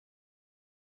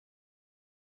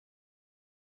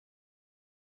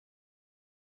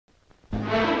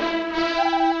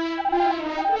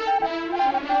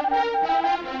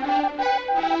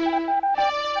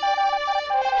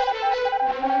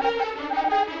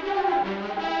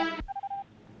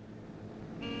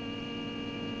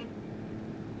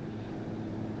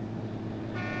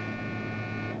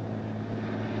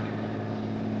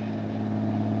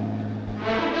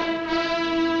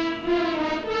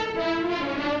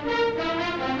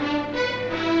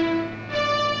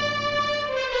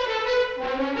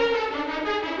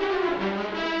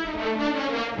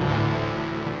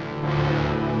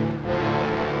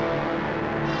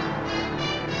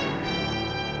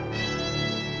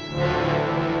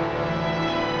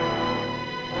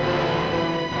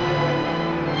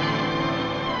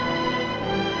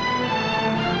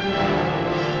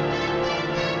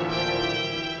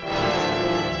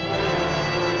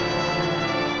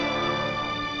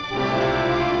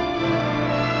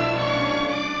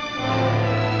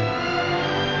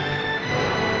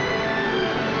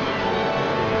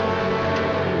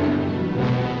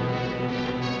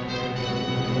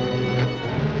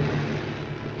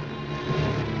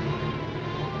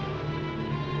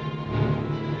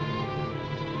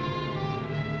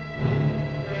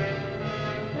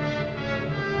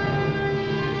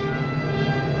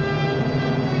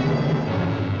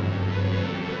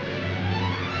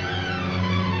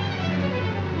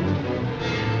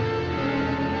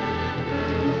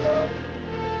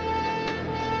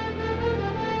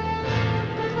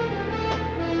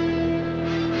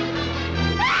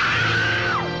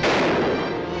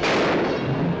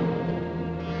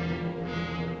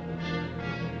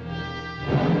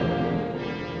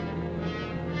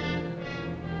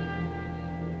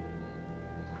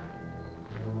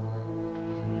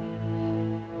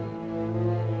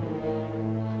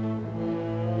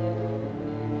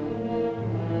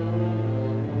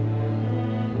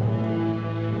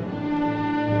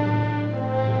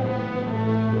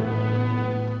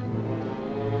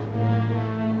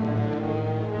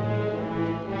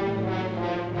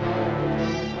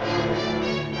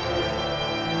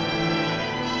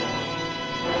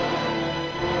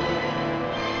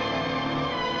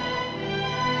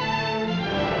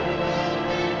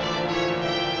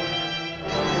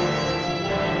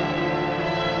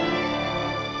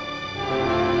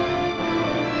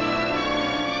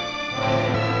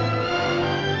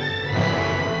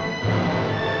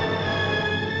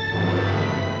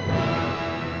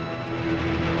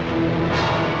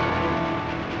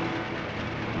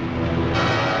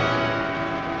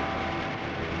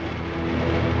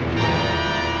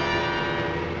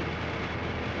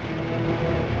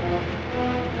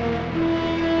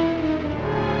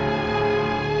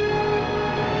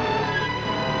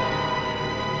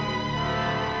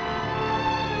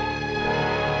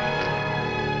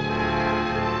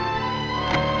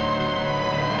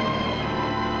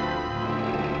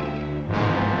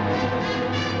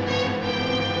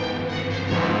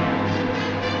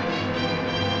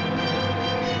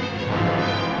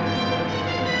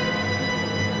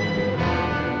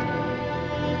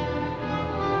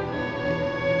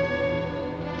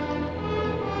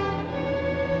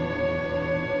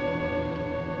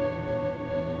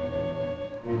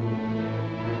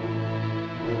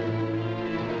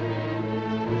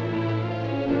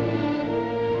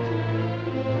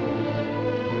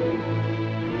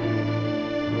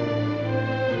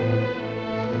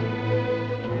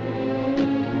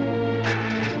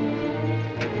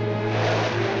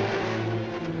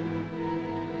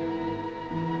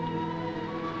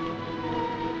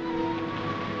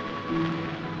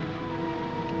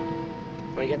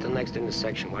get to the next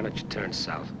intersection, why don't you turn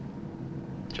south?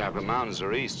 Chocolate Mountains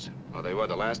are east. Well, they were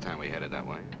the last time we headed that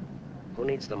way. Who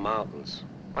needs the mountains?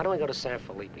 Why don't we go to San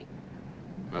Felipe?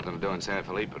 Nothing to do in San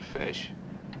Felipe but fish.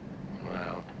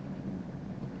 Well,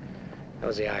 that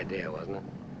was the idea, wasn't it?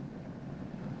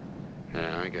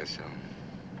 Yeah, I guess so.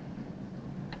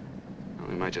 Well,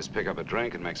 we might just pick up a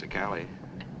drink in Mexicali.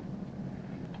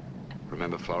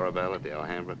 Remember Floribel at the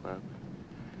Alhambra Club?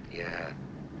 Yeah.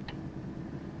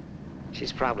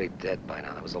 She's probably dead by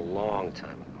now. That was a long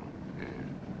time ago. Yeah.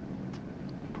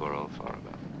 Poor old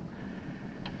Floribel.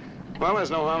 Well,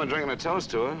 there's no harm in drinking a toast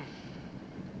to her.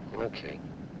 Okay.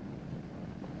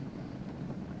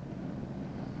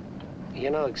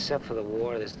 You know, except for the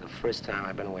war, this is the first time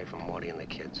I've been away from Morty and the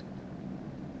kids.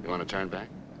 You want to turn back?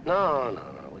 No.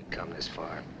 We've come this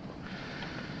far.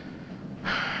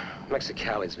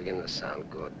 Mexicali's beginning to sound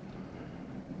good.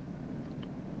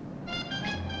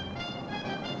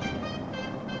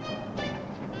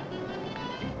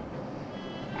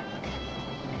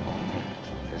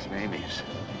 There's Mamie's.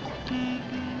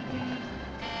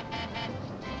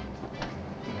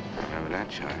 Remember that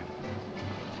chart?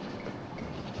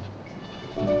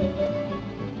 It's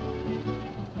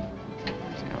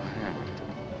Alhambra.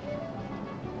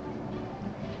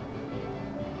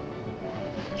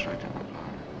 It's right down the block.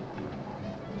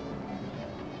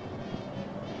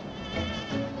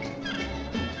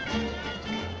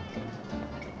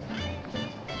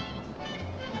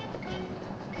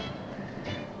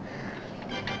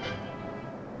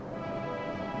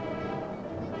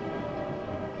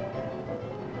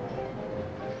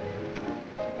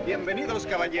 Bienvenidos,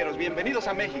 caballeros. Bienvenidos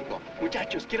a México.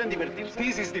 Muchachos, ¿quieren divertirse?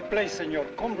 This is the place, senor.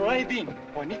 Come right in.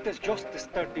 Juanita's just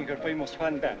starting her famous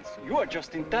fan dance. You are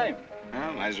just in time.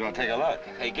 Well, might as well take a look.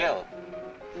 Hey, Gil.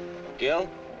 Gil?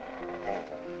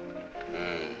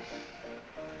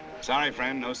 Sorry,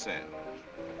 friend, no sale.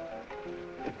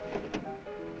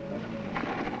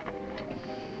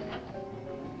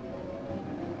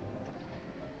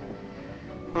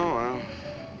 Oh, well.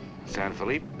 San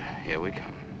Felipe, here we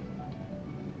come.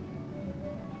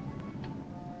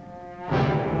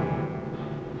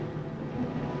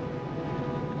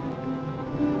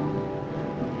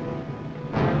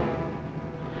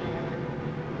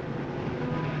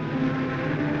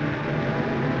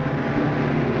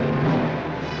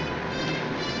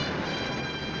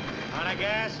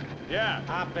 Yeah.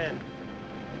 Hop in.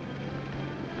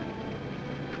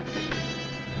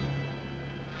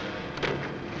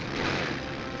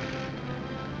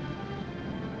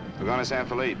 We're going to San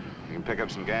Felipe. You can pick up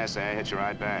some gas there, hit you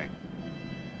right back.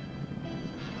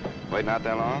 Waiting out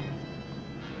that long?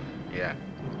 Yeah.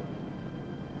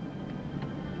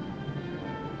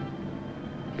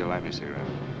 You'll light me a cigarette.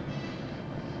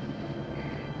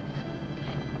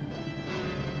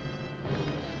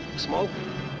 Smoke?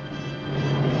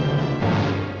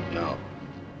 No.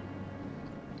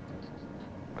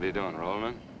 What are you doing,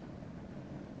 rolling?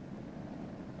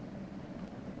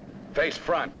 Face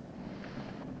front.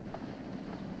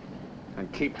 And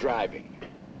keep driving.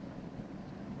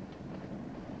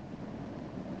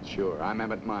 Sure, I'm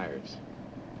Emmett Myers.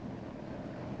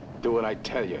 Do what I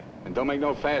tell you. And don't make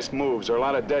no fast moves, or a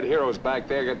lot of dead heroes back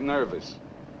there get nervous.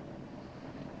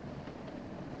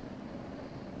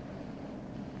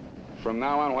 From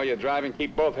now on, while you're driving,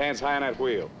 keep both hands high on that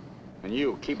wheel. And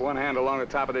you, keep one hand along the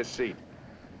top of this seat.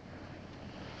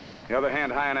 The other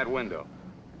hand high on that window.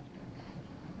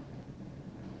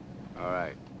 All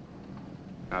right.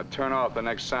 Now turn off the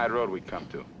next side road we come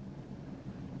to.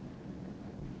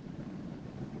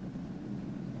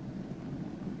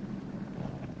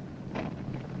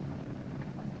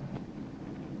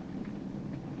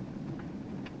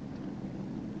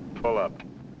 Pull up.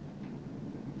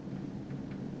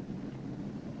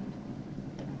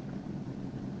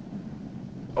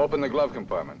 Open the glove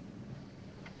compartment.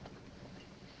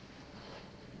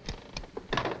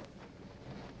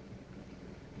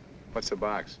 What's the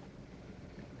box?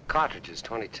 Cartridges,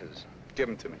 22s. Give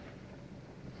them to me.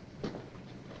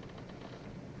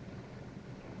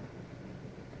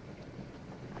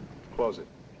 Close it.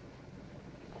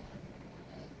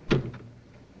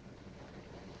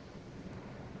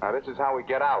 Now, this is how we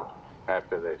get out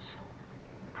after this.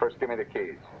 First, give me the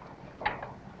keys.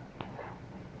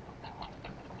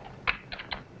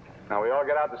 Now, we all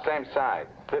get out the same side.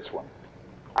 This one.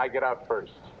 I get out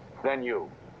first. Then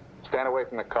you. Stand away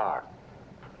from the car.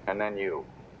 And then you.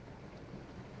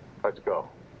 Let's go.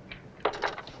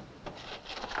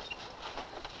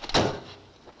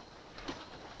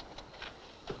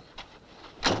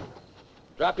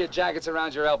 Drop your jackets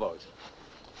around your elbows.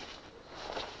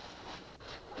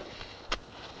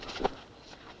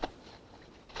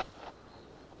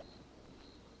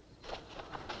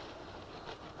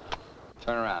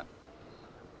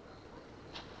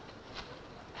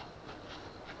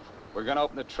 We're gonna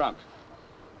open the trunk.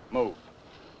 Move.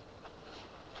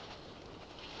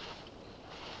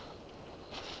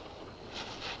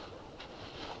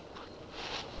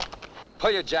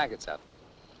 Pull your jackets up.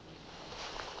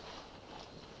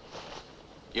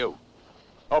 You.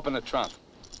 Open the trunk.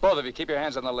 Both of you, keep your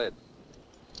hands on the lid.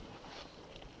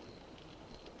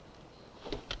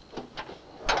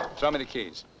 Throw me the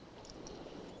keys.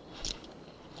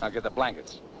 Now get the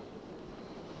blankets.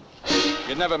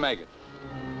 You'd never make it.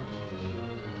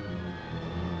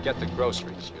 Get the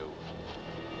groceries, you.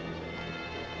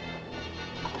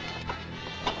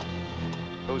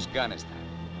 Whose gun is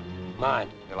that? Mine.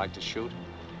 You like to shoot?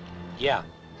 Yeah.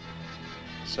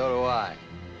 So do I.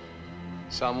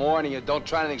 So I'm warning you, don't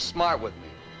try anything smart with me.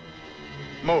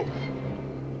 Move.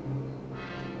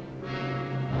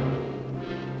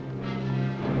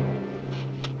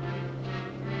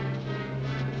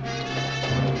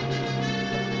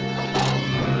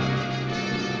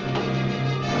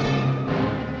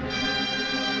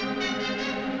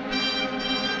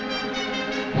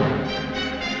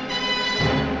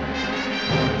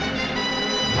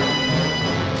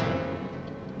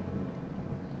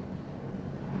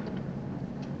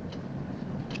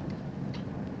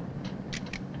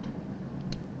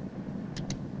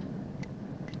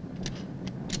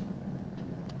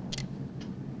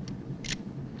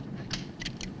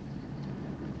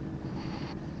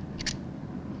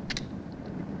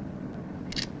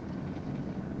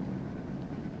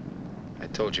 I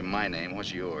told you my name.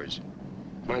 What's yours?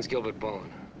 Mine's Gilbert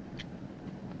Bowen.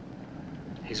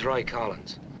 He's Roy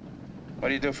Collins. What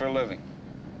do you do for a living?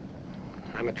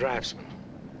 I'm a draftsman.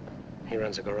 He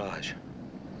runs a garage.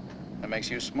 That makes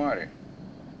you smarter.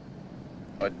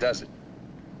 Or does it?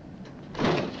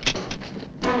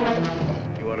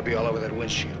 You ought to be all over that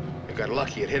windshield. You got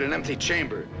lucky. It hit an empty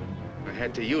chamber. I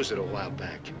had to use it a while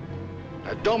back.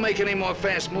 Now, don't make any more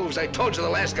fast moves. I told you the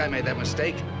last guy made that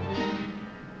mistake.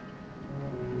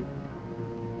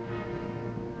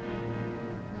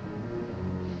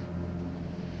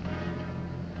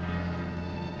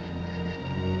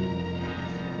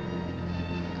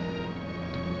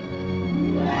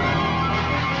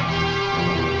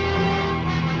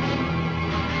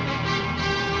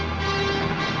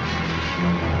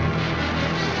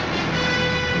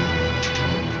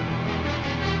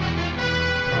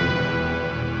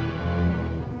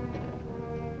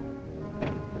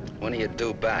 When are you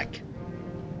due back?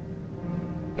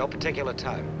 No particular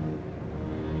time.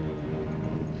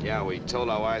 Yeah, we told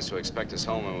our wives to expect us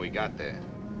home when we got there.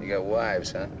 You got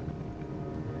wives, huh?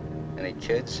 Any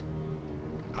kids?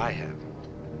 I have.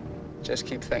 Just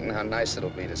keep thinking how nice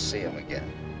it'll be to see them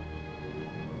again.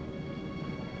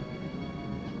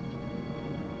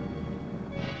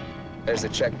 There's the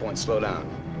checkpoint. Slow down.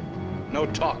 No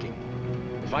talking.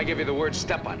 If I give you the word,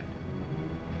 step on it.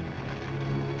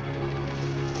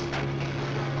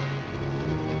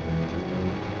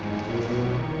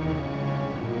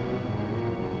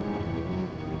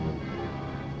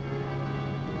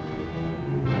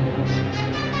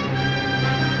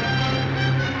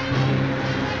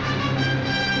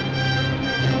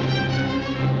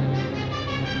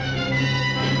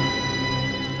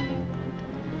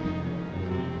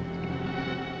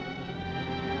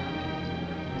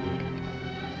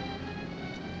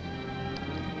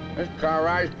 This car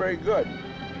ride's pretty good.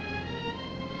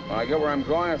 When I get where I'm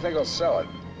going, I think I'll sell it.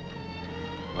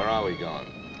 Where are we going?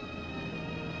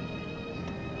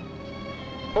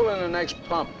 Pull in the next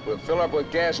pump. We'll fill up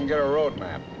with gas and get a road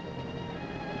map.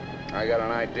 I got an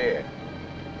idea.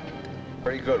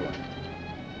 Pretty good one.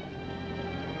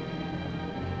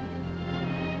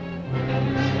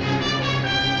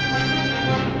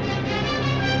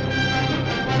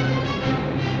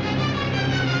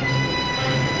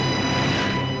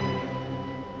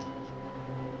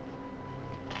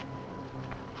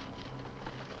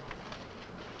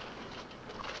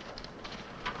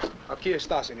 Aquí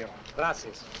está, senor.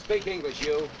 Gracias. Speak English,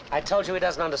 you. I told you he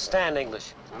doesn't understand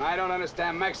English. And I don't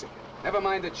understand Mexican. Never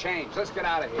mind the change. Let's get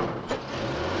out of here.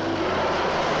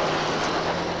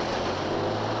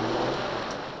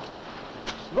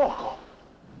 Loco.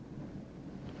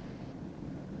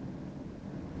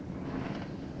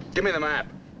 Give me the map.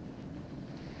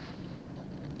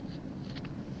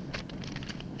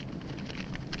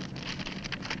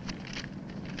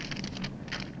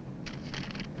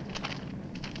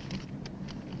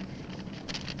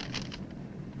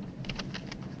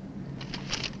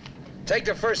 Take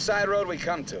the first side road we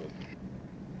come to.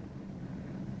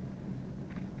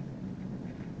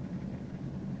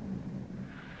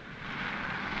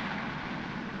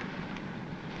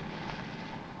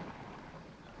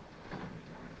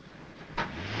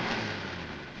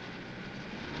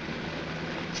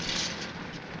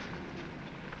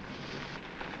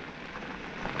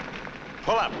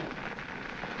 Pull up.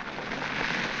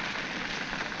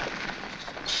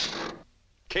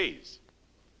 Keys.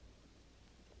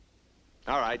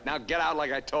 All right, now get out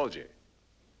like I told you.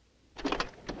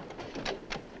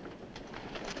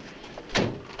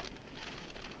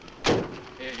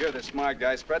 Here, you're the smart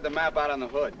guy. Spread the map out on the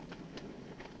hood.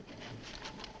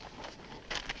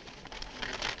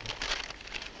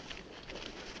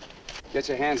 Get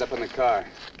your hands up in the car.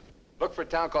 Look for a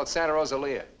town called Santa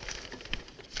Rosalia.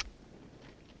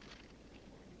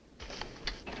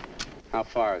 How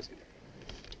far is it?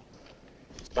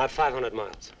 About 500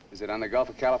 miles. Is it on the Gulf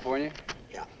of California?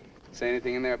 Yeah. Say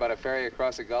anything in there about a ferry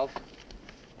across the Gulf?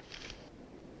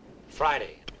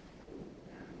 Friday.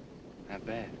 Not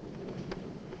bad.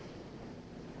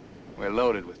 We're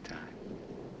loaded with time.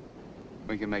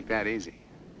 We can make that easy.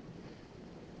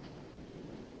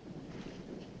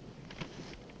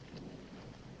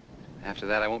 After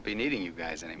that, I won't be needing you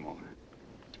guys anymore.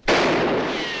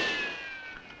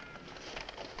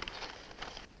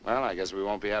 Well, I guess we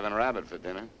won't be having rabbit for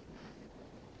dinner.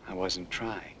 I wasn't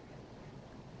trying.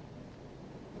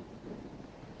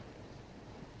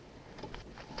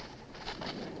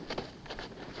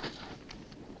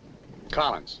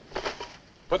 Collins,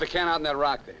 put the can out in that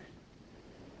rock there.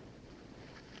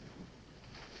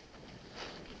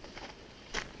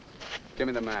 Give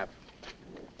me the map.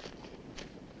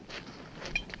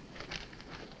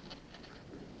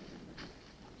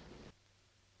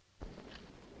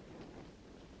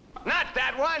 Not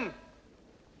that one!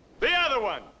 The other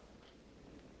one!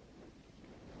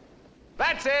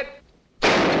 That's it!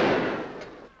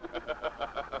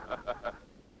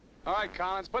 All right,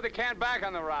 Collins, put the can back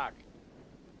on the rock.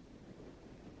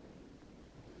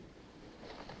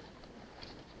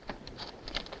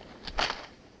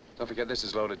 Don't forget this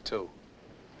is loaded, too.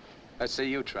 Let's see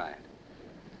you try it.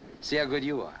 See how good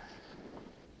you are.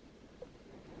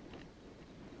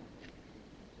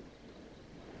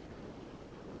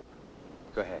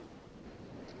 Go ahead.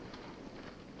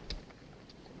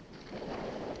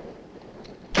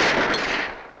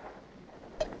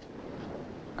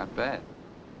 Not bad.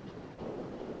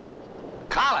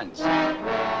 Collins!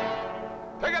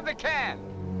 Pick up the can!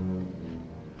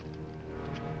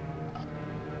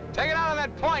 Take it out on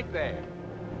that point there.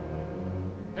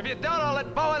 If you don't, I'll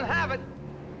let Bowen have it.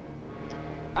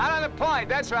 Out on the point,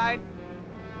 that's right.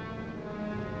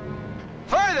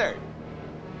 Further!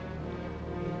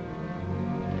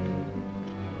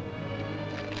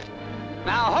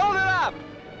 Now hold it up!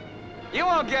 You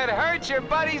won't get hurt, your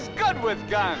buddy's good with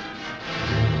guns.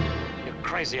 You're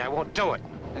crazy, I won't do it.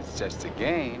 It's just a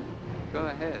game. Go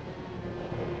ahead.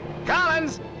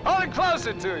 Collins, hold it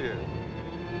closer to you.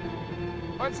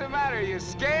 What's the matter, you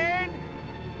scared?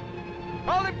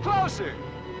 Hold it closer.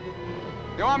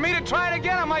 You want me to try it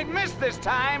again? I might miss this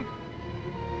time.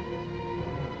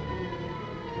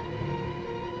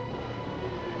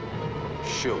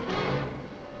 Shoot.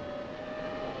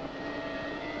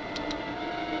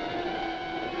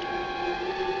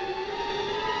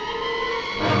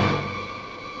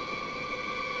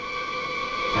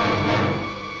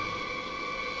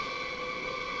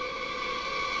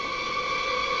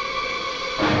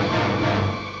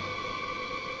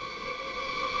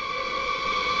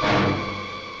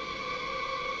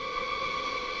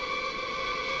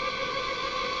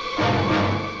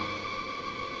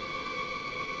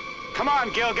 Come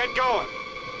on, Gil, get going.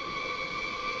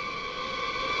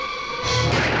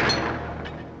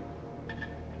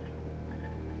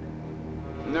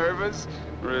 Nervous?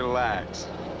 Relax.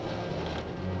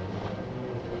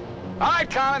 All right,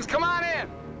 Collins, come on in.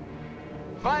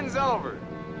 Fun's over.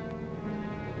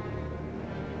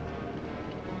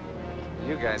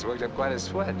 You guys worked up quite a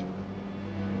sweat.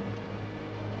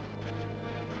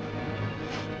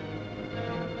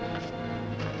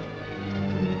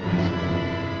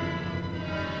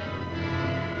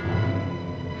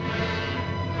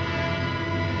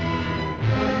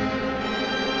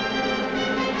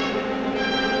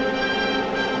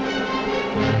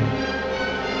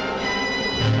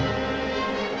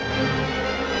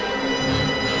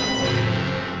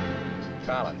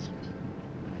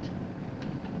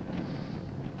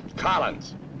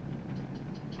 Collins.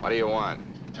 What do you want?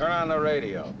 Turn on the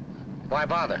radio. Why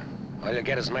bother? All you'll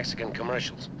get is Mexican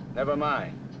commercials. Never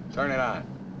mind. Turn it on.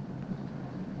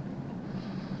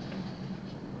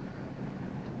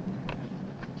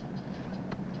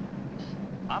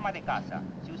 Ama de casa,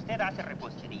 si usted hace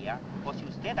repostería o si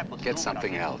usted acostumbra Get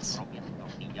something hacer else. sus propias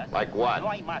tortillas, Like what? no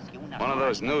hay más que una One of sola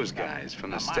those news fábrica, guys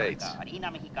from the la marca States.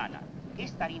 harina mexicana.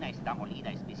 Esta harina está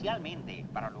molida especialmente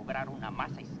para lograr una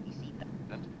masa exquisita.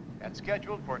 And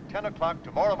scheduled for 10 o'clock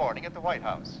tomorrow morning at the White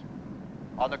House.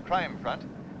 On the crime front,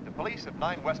 the The police of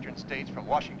 9 western states from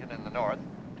Washington in the north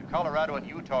to Colorado and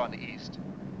Utah in the east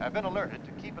have been alerted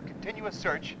to keep a continuous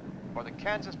search for the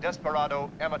Kansas desperado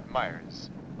Emmett Myers.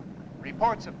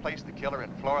 Reports have placed the killer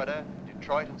in Florida,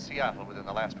 Detroit, and Seattle within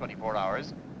the last 24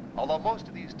 hours, although most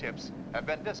of these tips have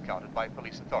been discounted by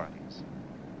police authorities.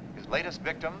 His latest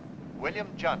victim, William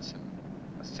Johnson,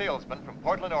 a salesman from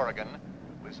Portland, Oregon,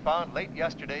 was found late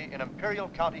yesterday in Imperial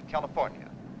County, California.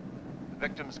 The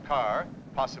victim's car,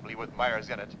 possibly with Myers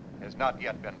in it, has not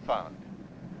yet been found.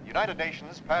 The United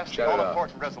Nations passed the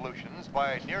all-important resolutions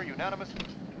by near unanimous...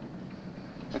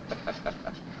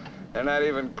 They're not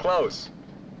even close.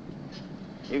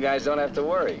 You guys don't have to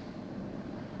worry.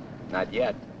 Not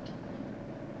yet.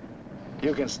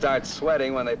 You can start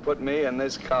sweating when they put me in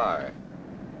this car.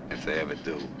 If they ever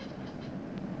do.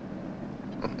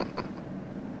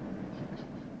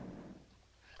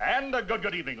 And a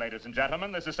good evening, ladies and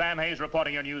gentlemen. This is Sam Hayes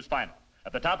reporting your news final.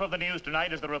 At the top of the news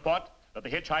tonight is the report that the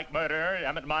hitchhike murderer,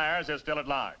 Emmett Myers, is still at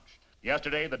large.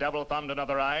 Yesterday, the devil thumbed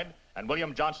another ride, and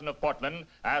William Johnson of Portland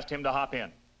asked him to hop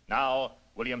in. Now,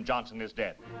 William Johnson is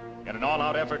dead. In an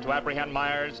all-out effort to apprehend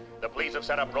Myers, the police have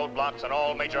set up roadblocks on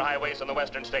all major highways in the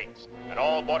western states, and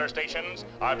all border stations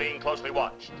are being closely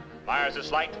watched. Myers is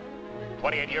slight,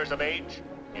 28 years of age.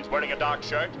 He's wearing a dark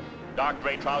shirt, dark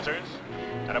gray trousers,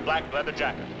 and a black leather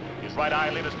jacket. His right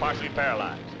eyelid is partially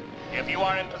paralyzed. If you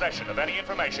are in possession of any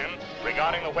information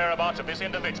regarding the whereabouts of this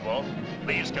individual,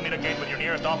 please communicate with your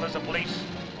nearest office of police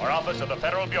or office of the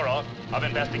Federal Bureau of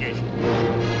Investigation.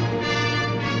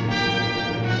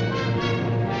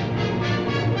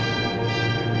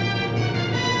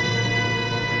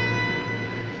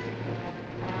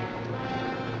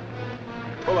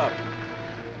 Pull up.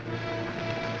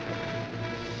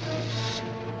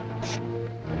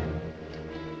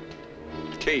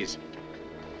 Keys.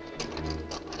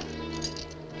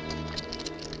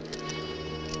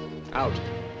 Out.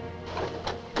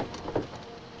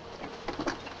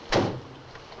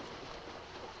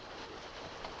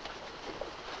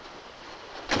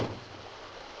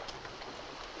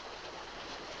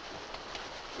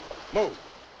 Move.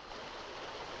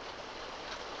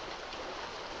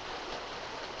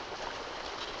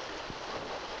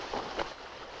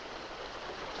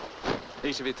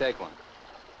 Each of you take one.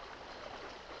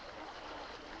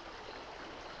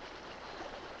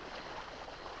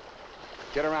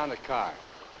 Get around the car.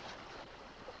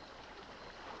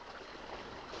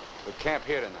 We'll camp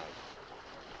here tonight.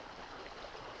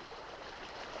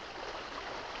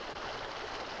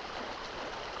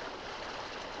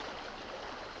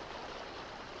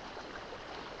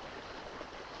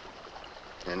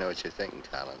 I know what you're thinking,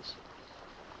 Collins.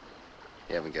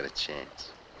 You haven't got a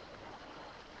chance.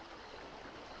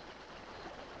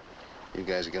 You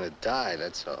guys are gonna die,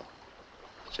 that's all.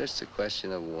 It's just a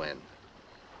question of when.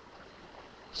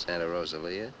 Santa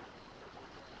Rosalia,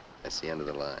 that's the end of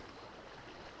the line.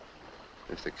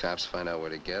 If the cops find out we're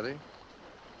together,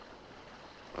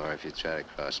 or if you try to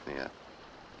cross me up.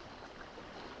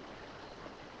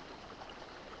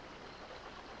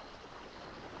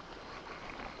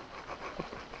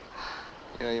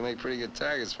 You know, you make pretty good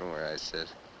targets from where I sit.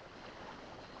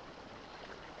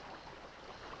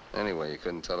 Anyway, you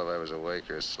couldn't tell if I was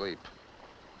awake or asleep.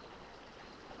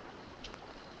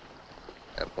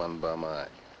 Got one bum eye.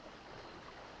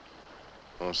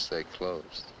 Won't stay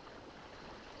closed.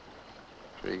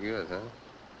 Pretty good, huh?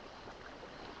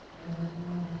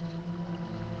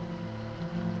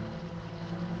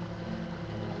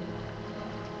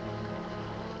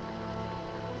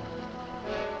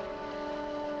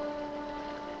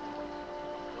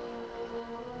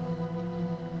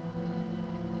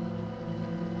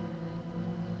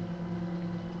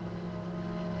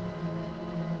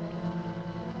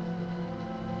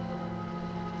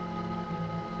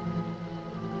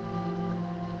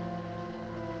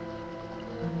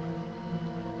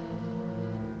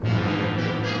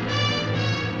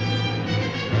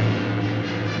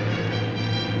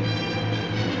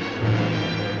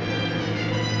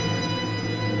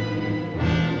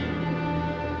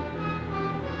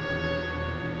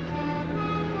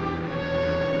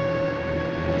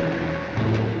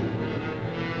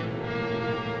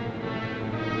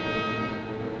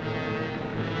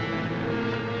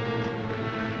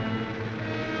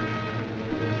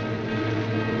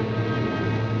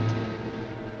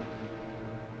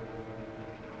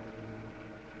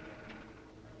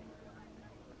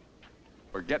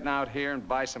 We're getting out here and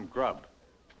buy some grub.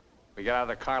 We get out of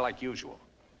the car like usual.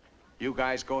 You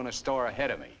guys go in the store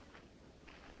ahead of me.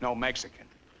 No Mexican.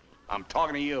 I'm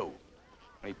talking to you.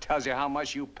 And he tells you how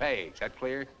much you pay. Is that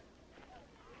clear?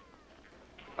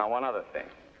 Now, one other thing.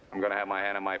 I'm gonna have my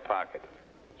hand in my pocket.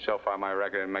 So far, my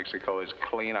record in Mexico is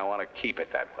clean. I want to keep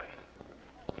it that way.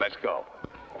 Let's go.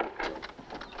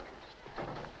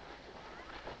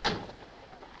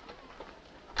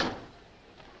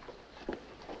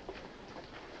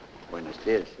 Buenos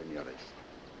días, señores.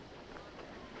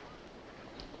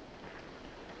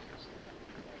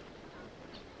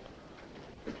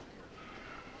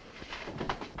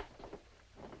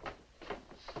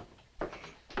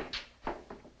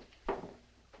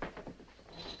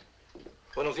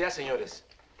 Buenos días, señores.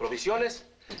 ¿Provisiones?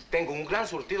 Tengo un gran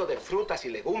surtido de frutas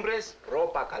y legumbres,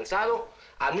 ropa, calzado,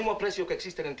 al mismo precio que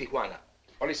existen en Tijuana.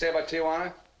 What do you say about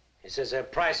Tijuana? He says their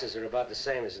prices are about the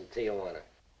same as in Tijuana.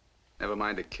 Never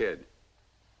mind a kid.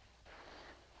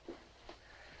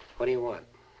 What do you want?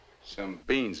 Some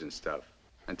beans and stuff.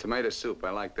 And tomato soup,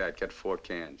 I like that. Get 4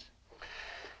 cans.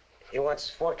 He wants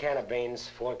 4 cans of beans,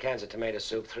 4 cans of tomato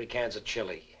soup, 3 cans of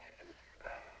chili.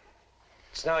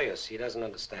 It's no use. He doesn't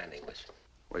understand English.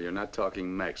 Well, you're not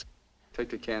talking Mex. Take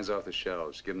the cans off the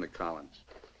shelves. Give them to Collins.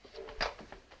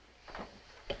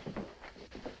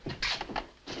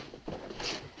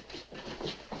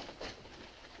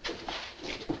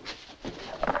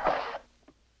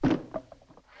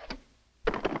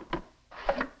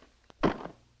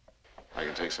 I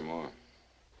can take some more.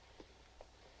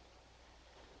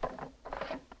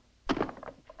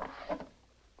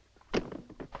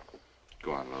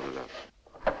 Go on, load it up.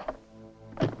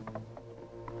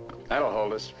 That'll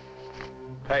hold us.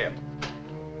 Pay him.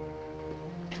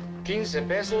 15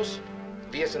 pesos,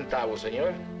 10 centavos,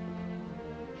 señor.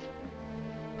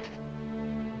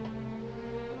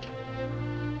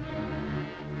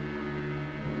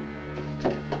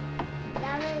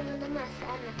 Dame una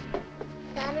manzana.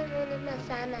 Dame una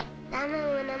manzana. Dame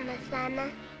una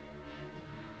manzana.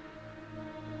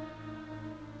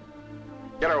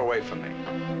 Get her away from me.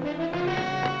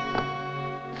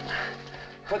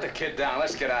 Put the kid down.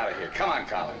 Let's get out of here. Come on,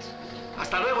 Collins.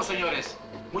 Hasta luego, señores.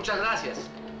 Muchas gracias.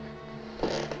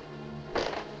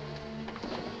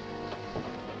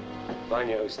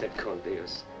 Vaya usted con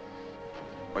Dios.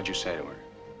 What'd you say to her?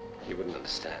 You wouldn't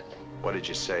understand. What did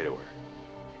you say to her?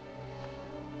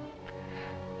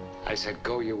 I said,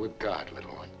 go you with God,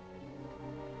 little one.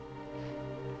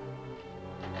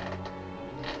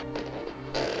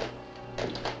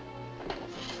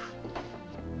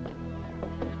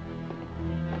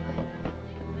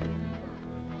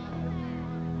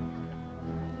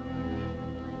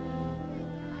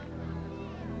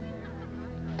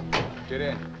 Get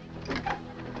in.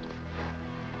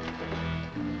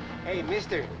 Hey,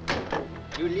 mister.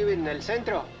 You live in El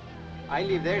Centro? I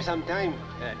live there sometime.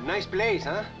 Nice place,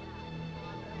 huh?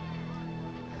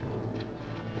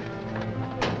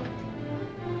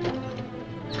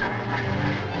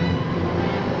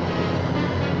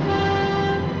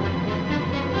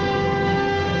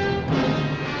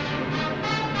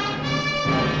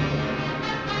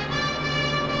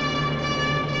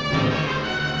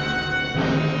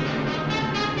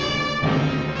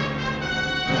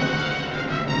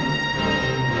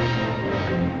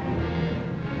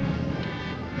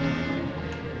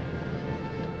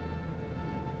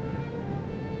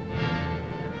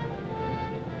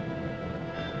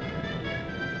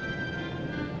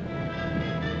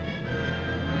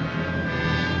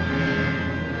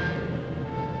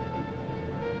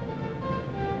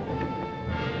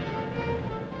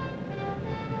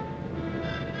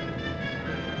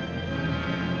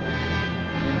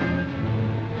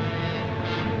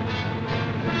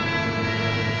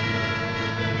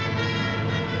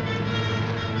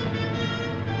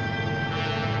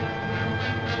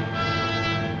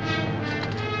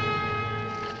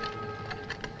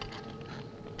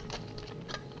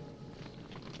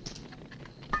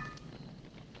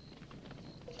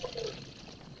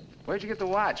 Where'd you get the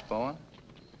watch, Bowen?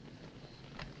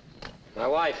 My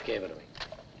wife gave it to me.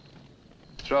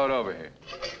 Throw it over here.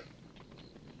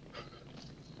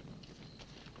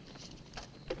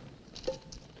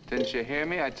 Didn't you hear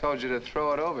me? I told you to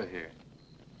throw it over here.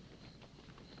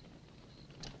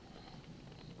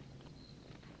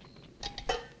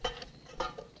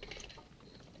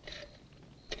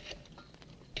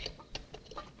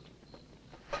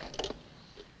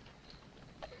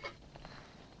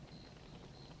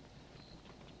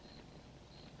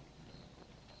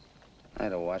 I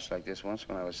had a watch like this once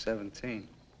when I was 17.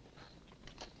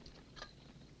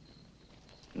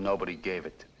 Nobody gave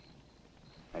it to me.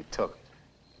 I took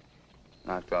it.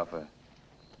 Knocked off a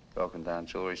broken-down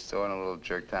jewelry store in a little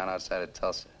jerk town outside of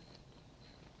Tulsa.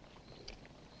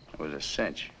 It was a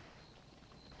cinch.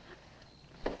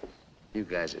 You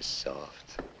guys are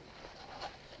soft.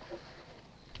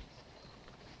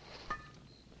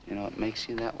 You know what makes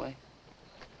you that way?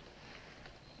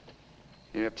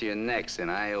 You're up to your necks in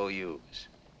IOUs.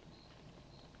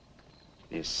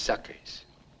 You're suckers.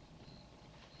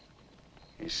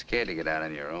 You're scared to get out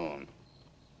on your own.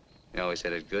 You always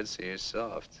had it good, so you're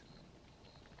soft.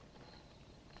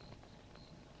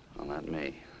 Well, not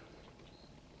me.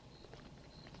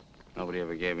 Nobody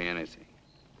ever gave me anything.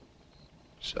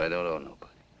 So I don't owe nobody.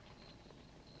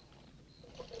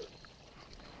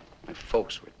 My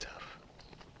folks were tough.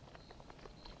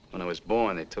 When I was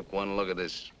born, they took one look at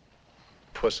this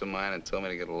puss of mine and told me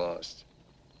to get lost.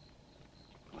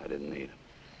 Well, I didn't need them.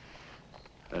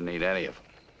 I didn't need any of them.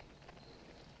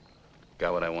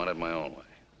 Got what I wanted my own way.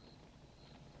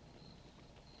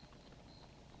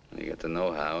 And you get the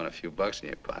know-how and a few bucks in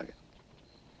your pocket.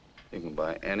 You can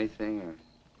buy anything or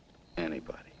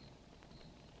anybody.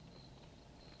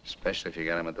 Especially if you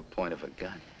got them at the point of a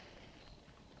gun.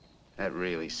 That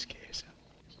really scares them.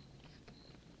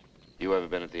 You ever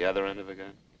been at the other end of a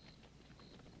gun?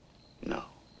 No.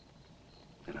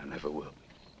 And I never will be.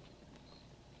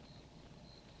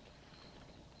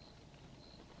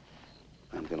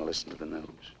 I'm gonna listen to the news.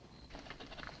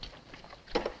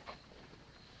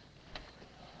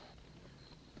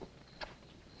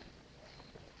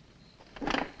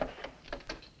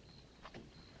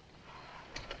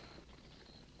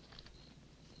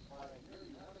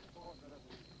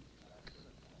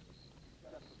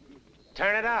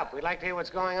 Turn it up. We'd like to hear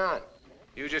what's going on.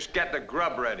 You just get the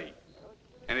grub ready.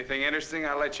 Anything interesting,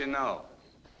 I'll let you know.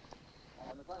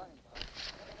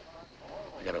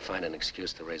 I gotta find an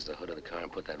excuse to raise the hood of the car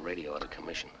and put that radio out of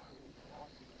commission.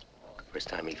 First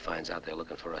time he finds out they're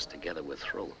looking for us together, we're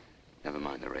through. Never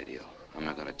mind the radio. I'm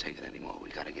not gonna take it anymore.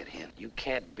 We gotta get him. You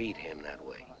can't beat him that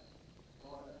way.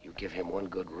 You give him one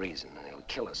good reason and he'll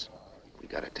kill us. We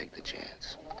gotta take the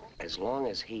chance. As long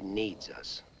as he needs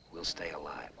us, we'll stay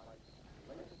alive.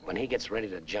 When he gets ready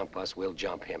to jump us, we'll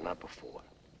jump him, not before.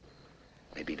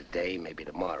 Maybe today, maybe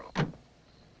tomorrow.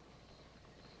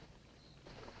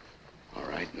 All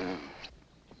right, now.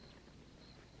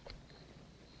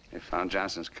 They found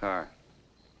Johnson's car.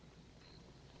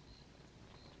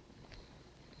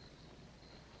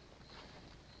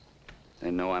 They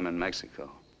know I'm in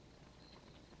Mexico.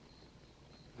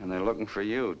 And they're looking for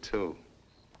you, too,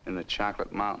 in the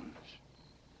Chocolate Mountains.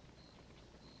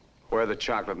 Where are the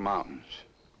Chocolate Mountains?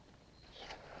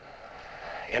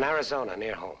 In Arizona,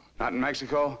 near home. Not in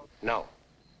Mexico? No.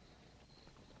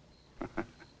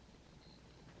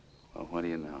 Well, what do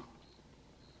you know?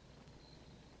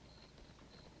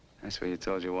 That's where you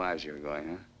told your wives you were going,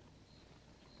 huh?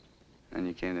 And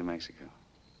you came to Mexico.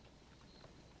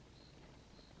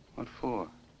 What for?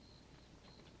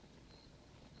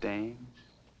 Dames?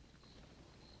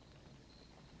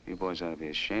 You boys ought to be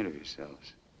ashamed of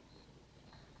yourselves.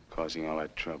 Causing all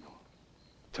that trouble.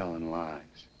 Telling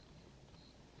lies.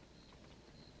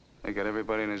 They got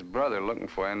everybody and his brother looking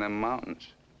for you in them mountains.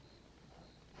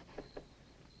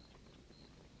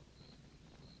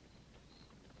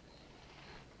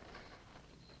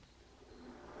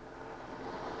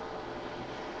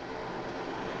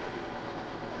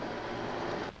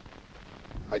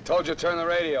 I told you to turn the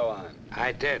radio on.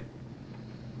 I did.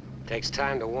 Takes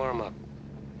time to warm up.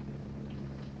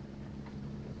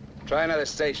 Try another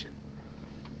station.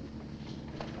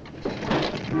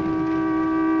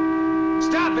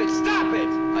 Stop it! Stop it!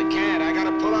 I can't. I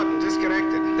gotta pull up and disconnect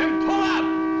it. Then pull up!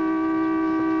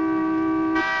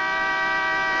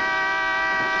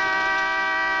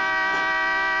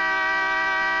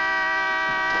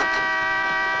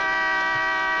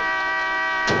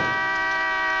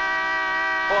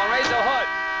 Go on, raise the hood.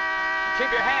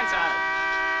 Keep your hands on it.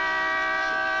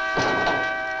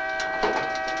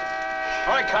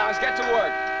 All right, Collins, get to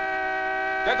work.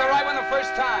 Get the right one the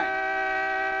first time.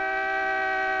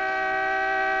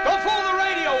 Don't fool the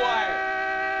radio wire!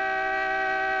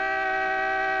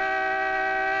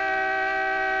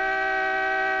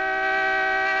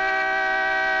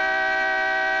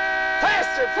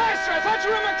 Faster, faster! I thought you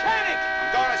were a mechanic!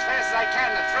 I'm going as fast as I can.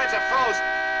 The threads are frozen.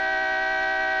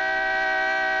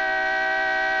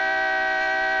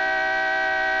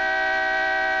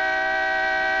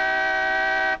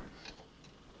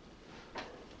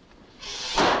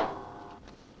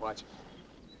 Watch it.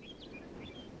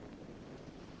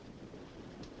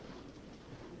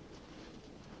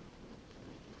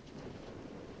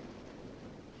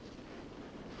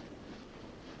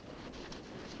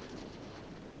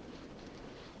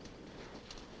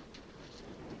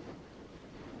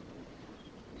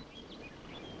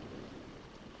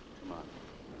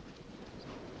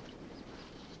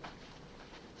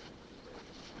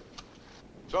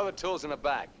 Throw the tools in the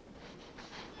back.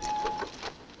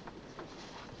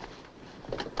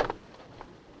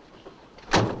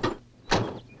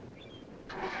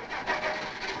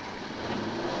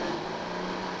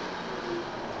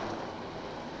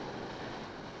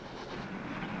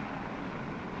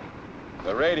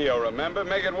 The radio, remember?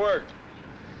 Make it work.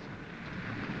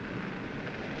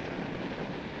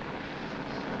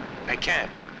 I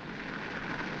can't.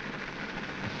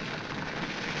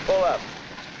 Pull up.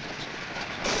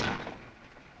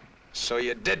 So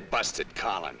you did bust it,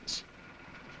 Collins.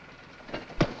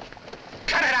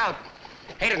 Cut it out!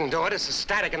 He didn't do it. It's the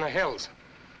static in the hills.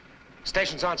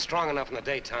 Stations aren't strong enough in the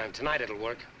daytime. Tonight it'll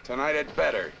work. Tonight it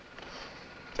better.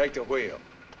 Take the wheel.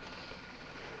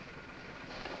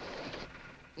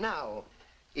 Now,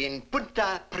 in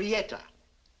Punta Prieta,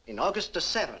 in August the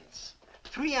 7th,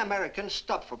 3 Americans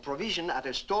stopped for provision at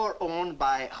a store owned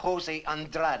by Jose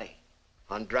Andrade.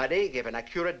 Andrade gave an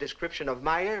accurate description of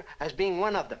Meyer as being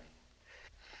one of them.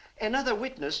 Another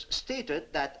witness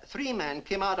stated that 3 men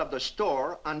came out of the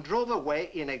store and drove away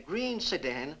in a green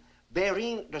sedan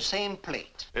bearing the same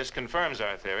plate. This confirms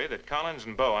our theory that Collins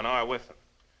and Bowen are with them.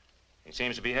 He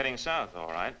seems to be heading south, all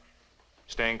right,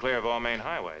 staying clear of all main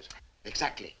highways.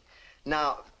 Exactly.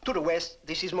 Now, to the west,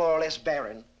 this is more or less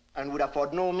barren and would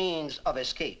afford no means of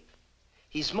escape.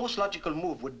 His most logical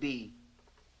move would be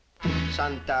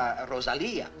Santa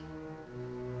Rosalia,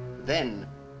 then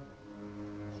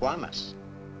Guamas.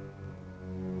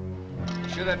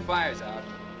 Sure that fire's out.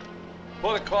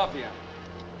 Pour the coffee on.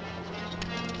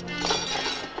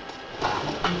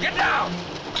 Get down!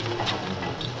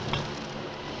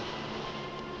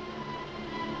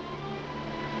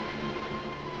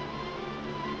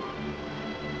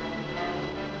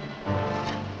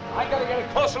 I gotta get a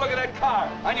closer look at that car.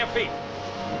 On your feet.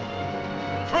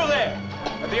 Through there.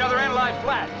 At the other end, lie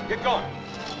flat. Get going.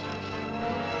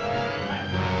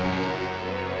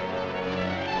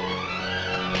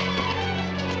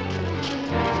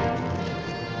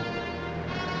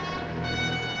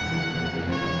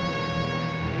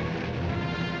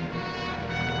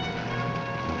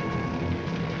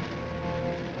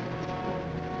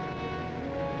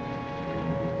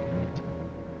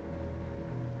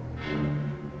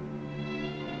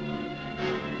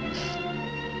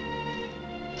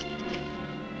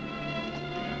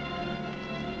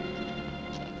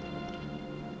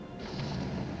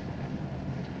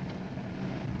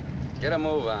 Get a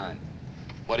move on.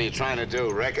 What are you trying to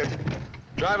do, wreck it?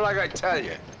 Drive like I tell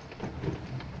you.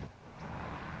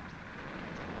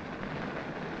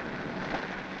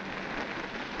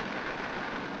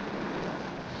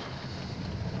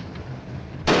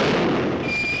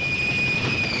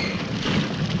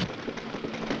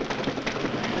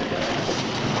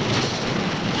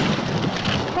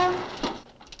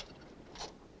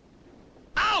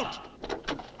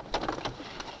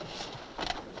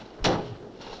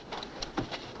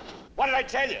 What did I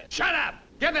tell you? Shut up!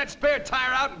 Get that spare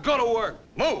tire out and go to work.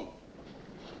 Move!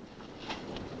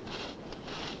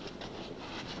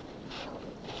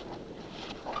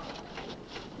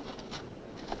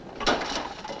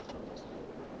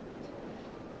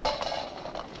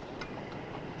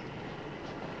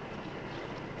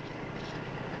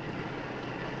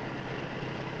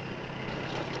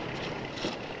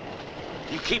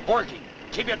 You keep working.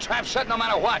 Keep your trap shut no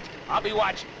matter what. I'll be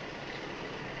watching.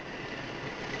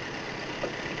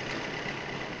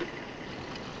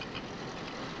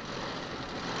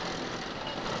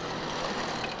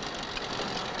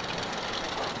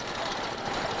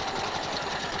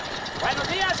 Buenos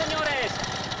días, señores.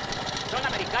 ¿Son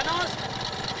americanos?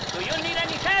 Do you need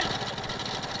any help?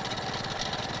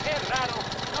 Qué raro.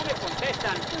 No me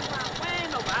contestan.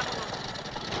 Bueno, vámonos.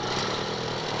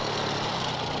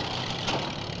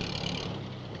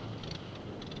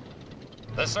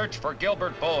 The search for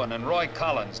Gilbert Bowen and Roy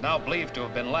Collins, now believed to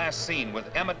have been last seen with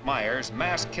Emmett Myers,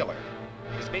 mass killer,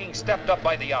 is being stepped up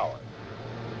by the hour.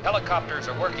 Helicopters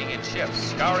are working in shifts,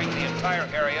 scouring the entire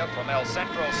area from El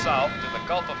Centro south to the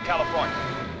Gulf of California.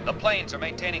 The planes are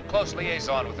maintaining close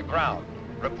liaison with the ground,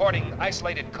 reporting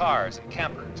isolated cars and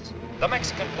campers. The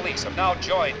Mexican police have now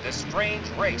joined this strange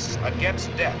race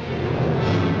against death.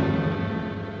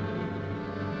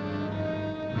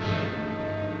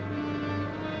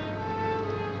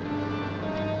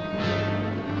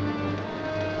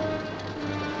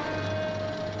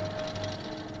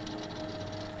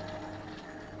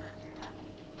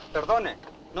 Perdone,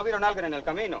 ¿no vieron a alguien en el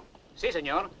camino? Sí,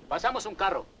 señor. Pasamos un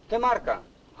carro. ¿Qué marca?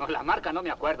 Oh, la marca no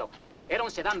me acuerdo. Era un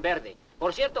sedán verde.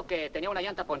 Por cierto que tenía una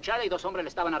llanta ponchada y 2 hombres le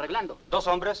estaban arreglando. ¿2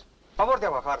 hombres? Favor de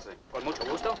abajarse. Con mucho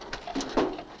gusto.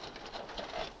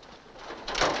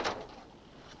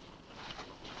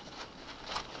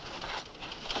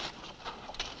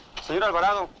 Señor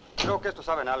Alvarado, creo que estos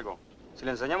saben algo. Si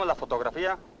le enseñamos la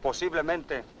fotografía,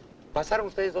 posiblemente... ¿Pasaron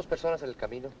ustedes 2 personas en el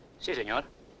camino? Sí, señor.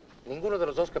 ¿Ninguno de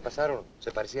los 2 que pasaron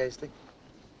se parecía a este?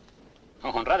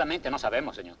 Honradamente no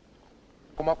sabemos, señor.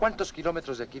 ¿Cómo a cuántos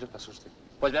kilómetros de aquí nos pasó usted?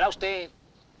 Pues verá usted,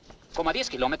 como a 10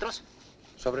 kilómetros.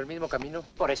 ¿Sobre el mismo camino?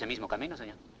 Por ese mismo camino,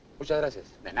 señor. Muchas gracias.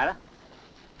 De nada.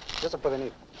 Ya se pueden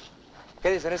ir.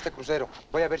 Quédense en este crucero.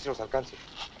 Voy a ver si los alcanzo.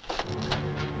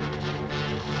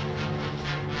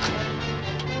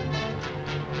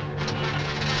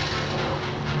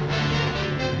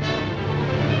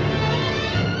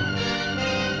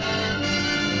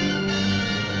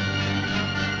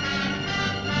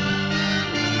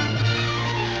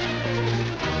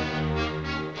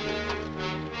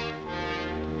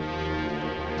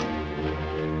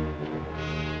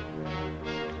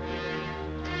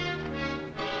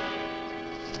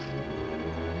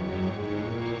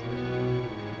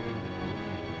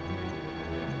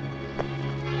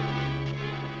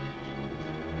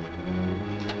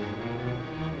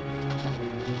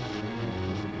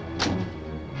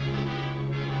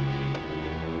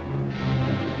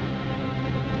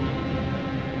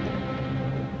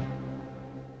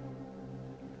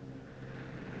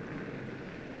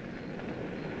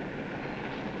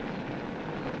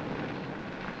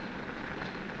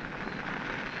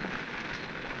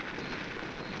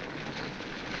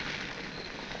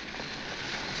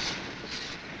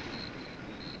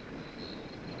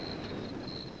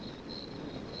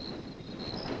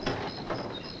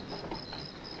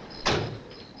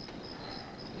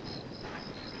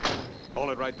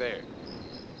 Hold it right there.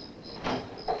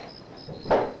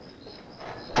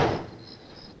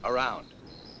 Around.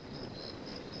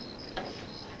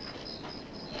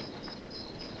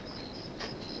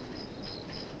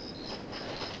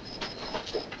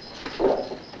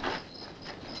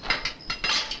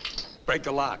 Break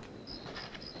the lock.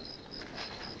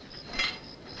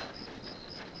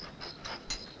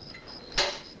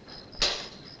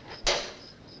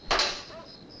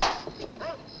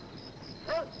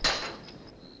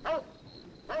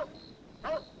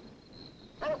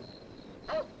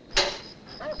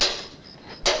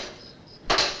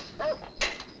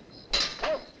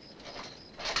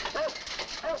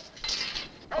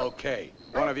 Okay,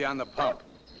 one of you on the pump.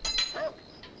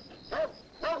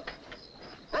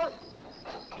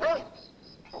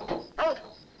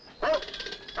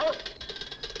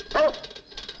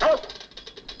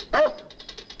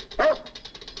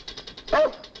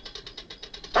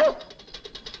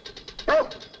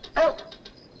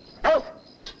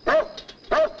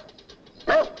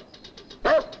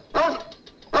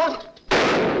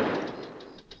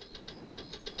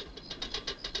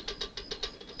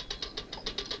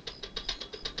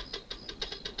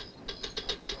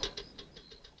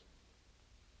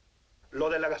 Lo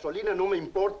de la gasolina no me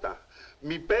importa.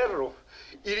 Mi perro.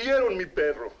 Hirieron mi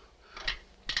perro.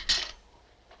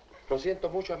 Lo siento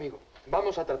mucho, amigo.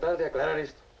 Vamos a tratar de aclarar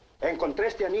esto. Encontré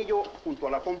este anillo junto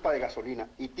a la pompa de gasolina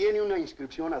y tiene una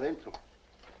inscripción adentro.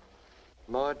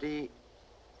 Maudie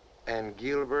and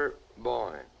Gilbert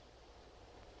Bowen.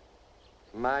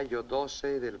 Mayo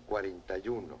 12 del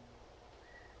 41.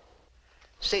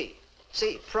 Sí,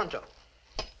 pronto.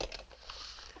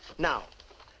 Now,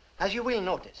 as you will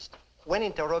notice, when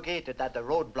interrogated at the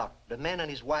roadblock, the man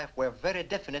and his wife were very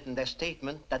definite in their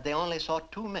statement that they only saw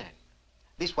two men.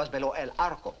 This was below El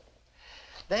Arco.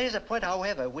 There is a point,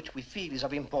 however, which we feel is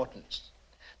of importance.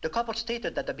 The couple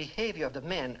stated that the behavior of the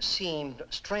men seemed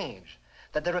strange,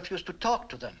 that they refused to talk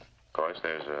to them. Of course,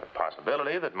 there's a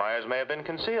possibility that Myers may have been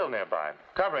concealed nearby,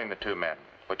 covering the two men,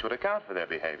 which would account for their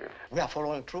behavior. We are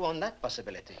following through on that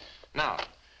possibility. Now,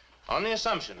 on the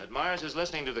assumption that Myers is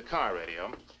listening to the car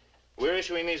radio, we're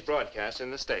issuing these broadcasts in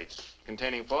the States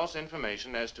containing false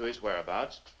information as to his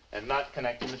whereabouts and not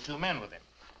connecting the two men with him.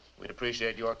 We'd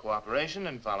appreciate your cooperation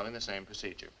in following the same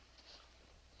procedure.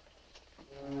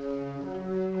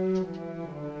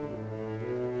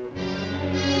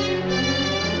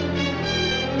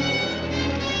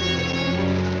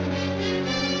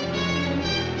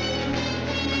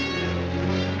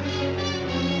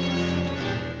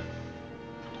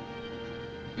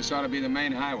 This ought to be the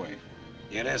main highway.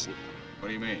 It isn't. What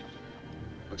do you mean?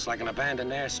 Looks like an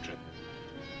abandoned airstrip.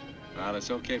 Well, it's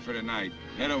okay for tonight.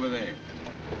 Head over there.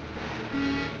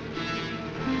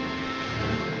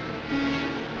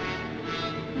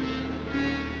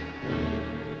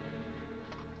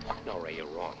 No, Ray, you're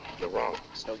wrong. You're wrong.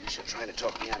 It's no use you trying to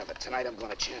talk me out of it. Tonight, I'm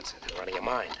going to chance it. You're out of your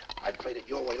mind. I've played it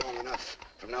your way long enough.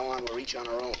 From now on, we're each on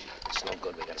our own. It's no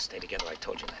good. We got to stay together. I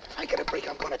told you that. If I get a break,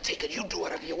 I'm going to take it. You do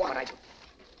whatever you want.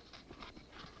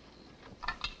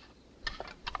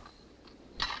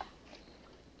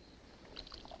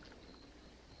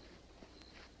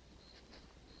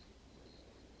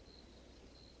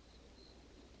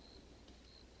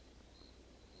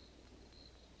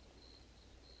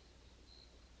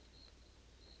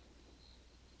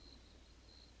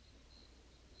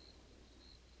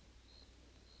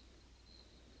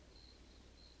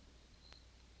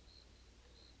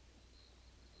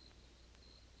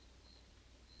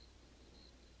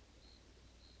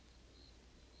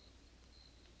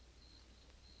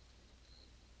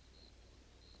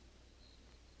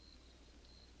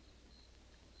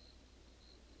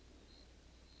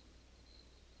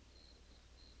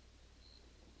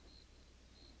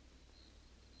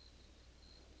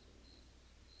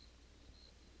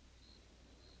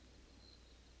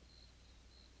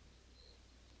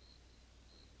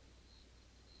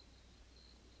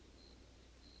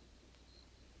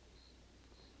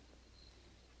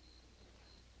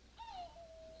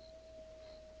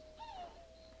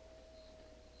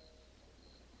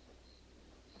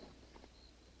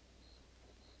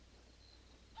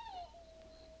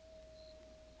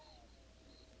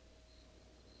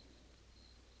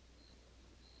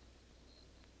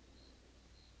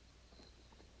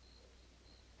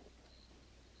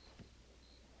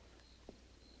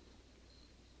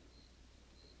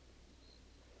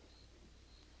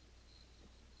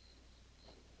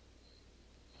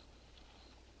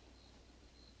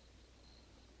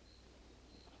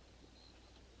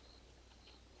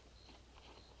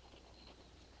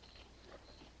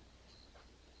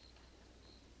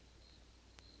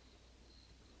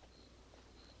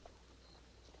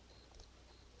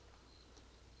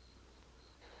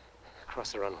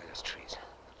 Across the runway, there's trees.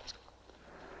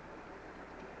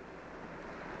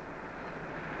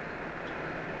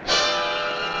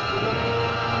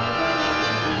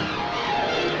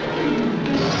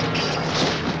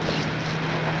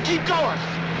 Keep going!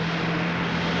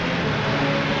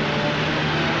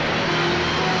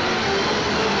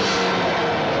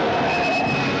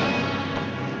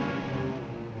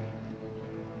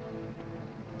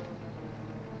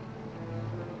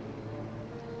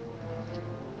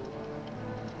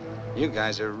 You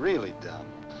guys are really dumb.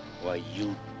 Why,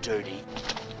 you dirty...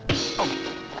 Oh.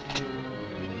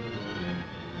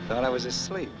 Thought I was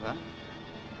asleep, huh?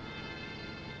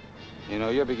 You know,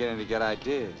 you're beginning to get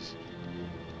ideas.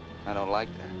 I don't like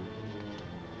that.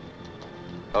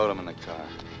 Load him in the car.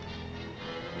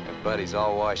 Your buddy's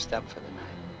all washed up for the night.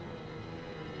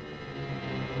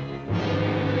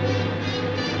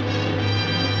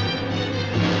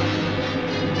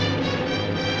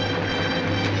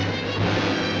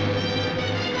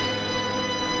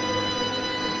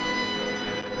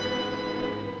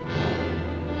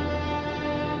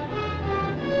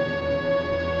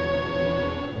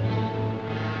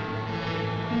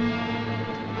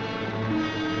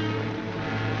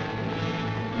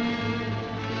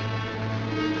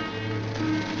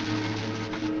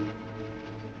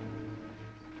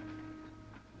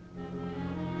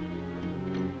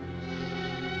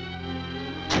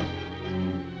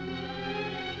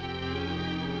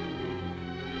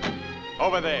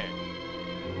 Over there.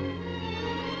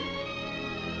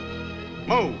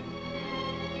 Move.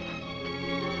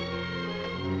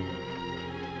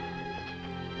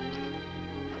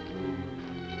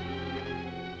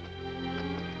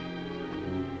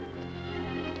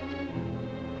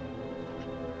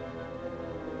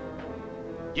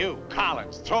 You,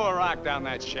 Collins, throw a rock down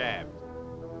that shaft.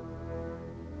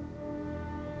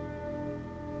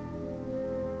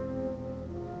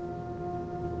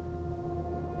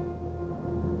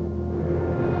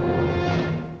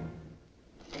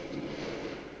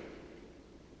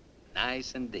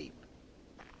 Nice and deep.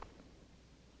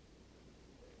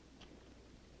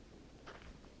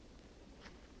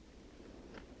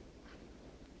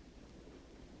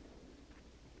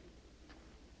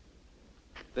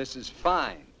 This is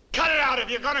fine. Cut it out! If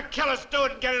you're gonna kill us, do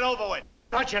it and get it over with.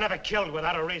 Thought you never killed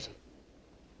without a reason.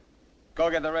 Go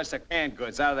get the rest of canned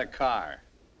goods out of the car.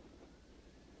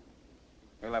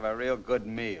 We'll have a real good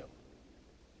meal.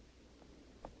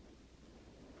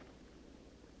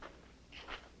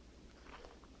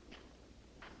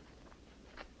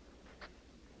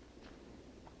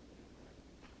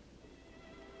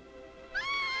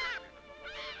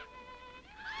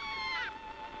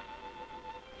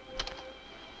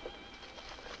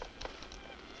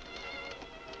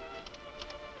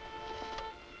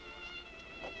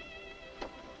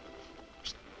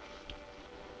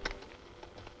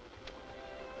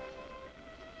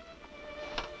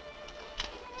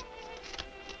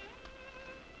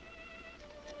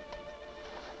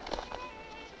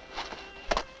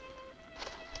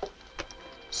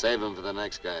 Save him for the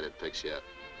next guy that picks you up.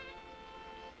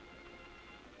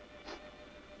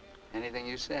 Anything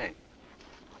you say.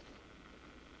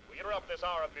 We interrupt this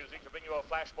hour of music to bring you a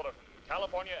flash bulletin.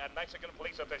 California and Mexican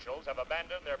police officials have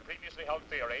abandoned their previously held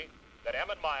theory that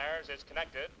Emmett Myers is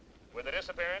connected with the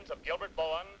disappearance of Gilbert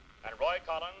Bowen and Roy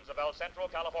Collins of El Centro,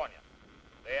 California.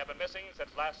 They have been missing since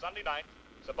last Sunday night,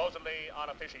 supposedly on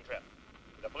a fishing trip.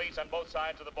 The police on both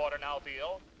sides of the border now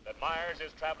feel that Myers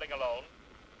is traveling alone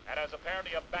and has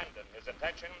apparently abandoned his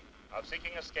intention of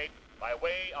seeking escape by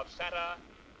way of Santa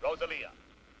Rosalia.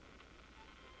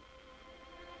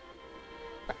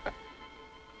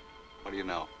 What do you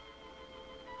know?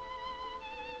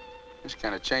 This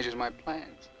kind of changes my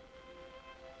plans.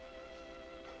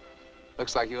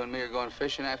 Looks like you and me are going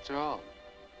fishing after all.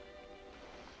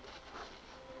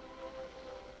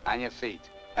 On your feet.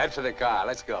 Head for the car.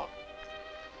 Let's go.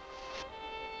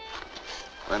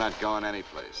 We're not going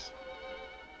anyplace.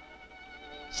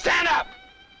 Stand up!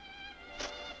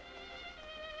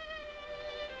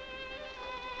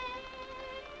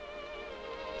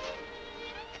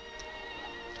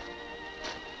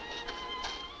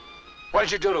 What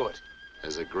did you do to it?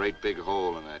 There's a great big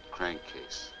hole in that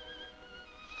crankcase.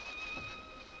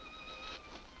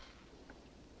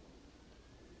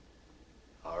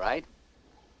 All right.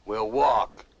 We'll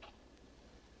walk.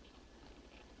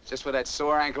 Just what that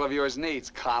sore ankle of yours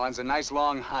needs, Collins. A nice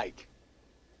long hike.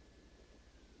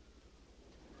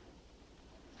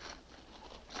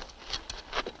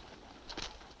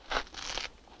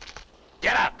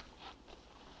 Get up!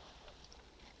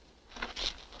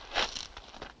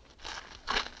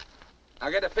 Now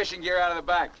get the fishing gear out of the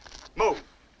back. Move.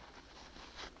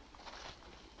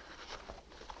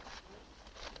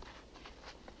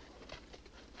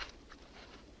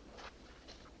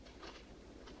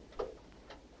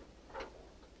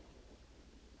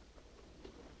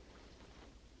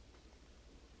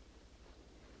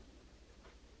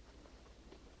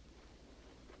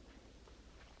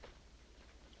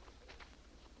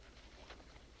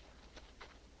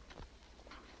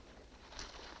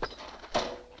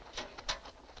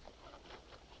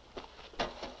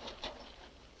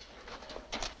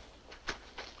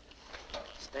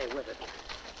 Stay with it.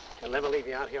 He'll never leave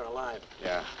you out here alive.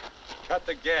 Yeah. Cut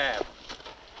the gab.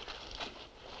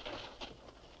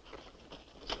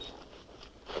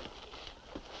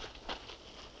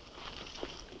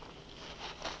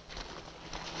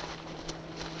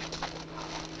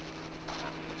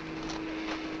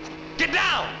 Get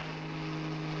down!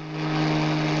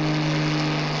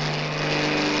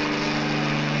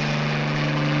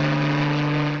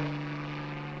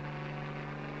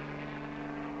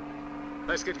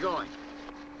 Let's get going.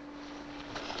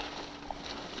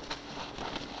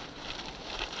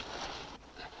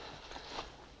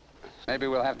 Maybe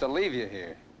we'll have to leave you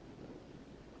here.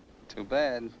 Too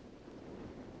bad.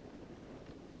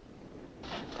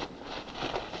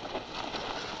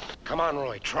 Come on,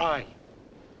 Roy, try.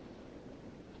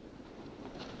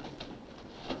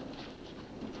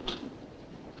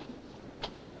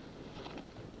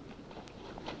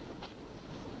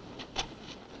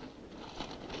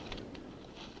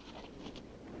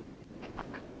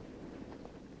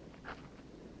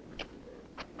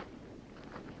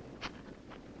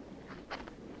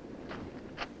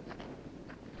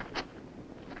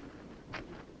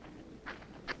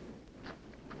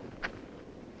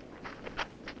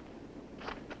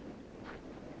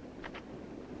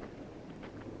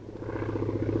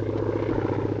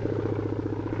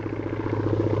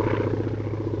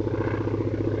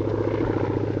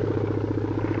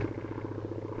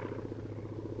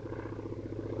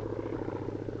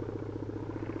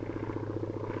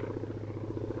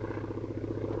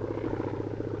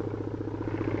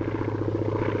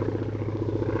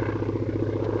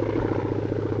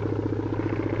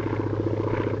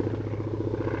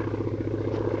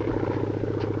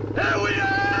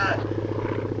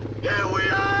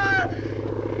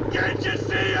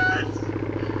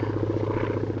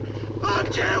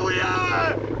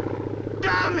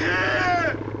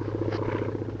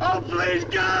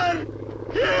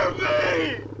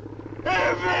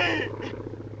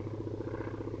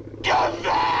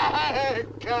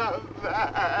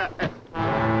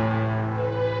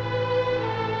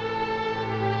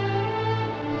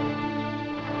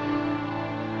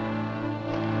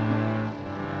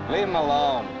 Leave him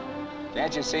alone.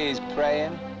 Can't you see he's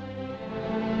praying?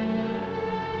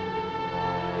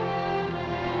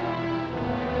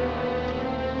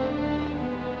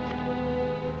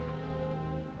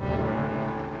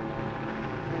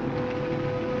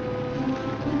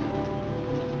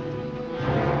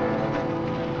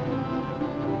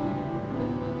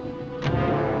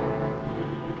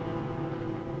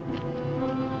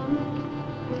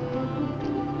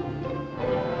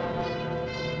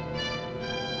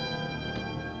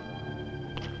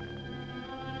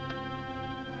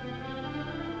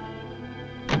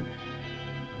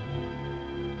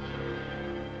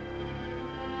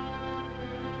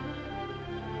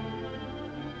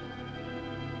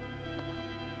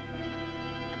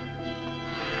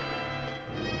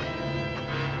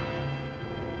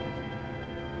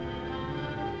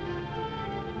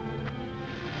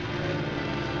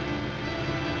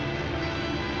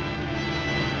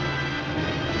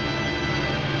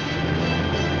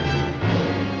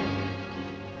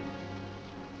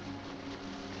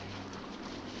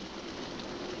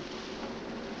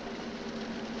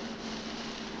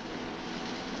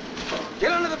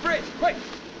 Get under the bridge, quick!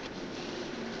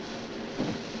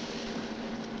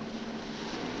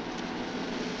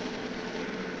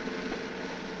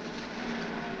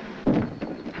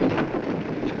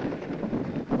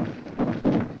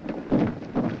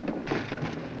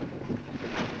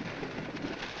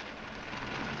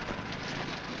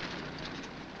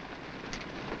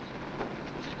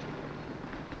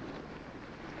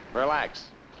 Relax.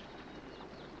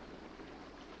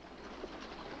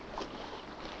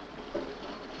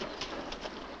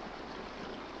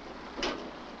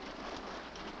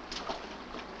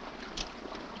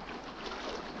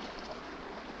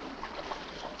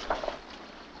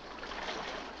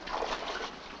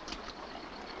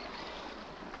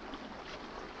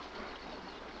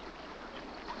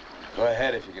 Go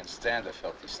ahead if you can stand the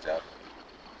filthy stuff.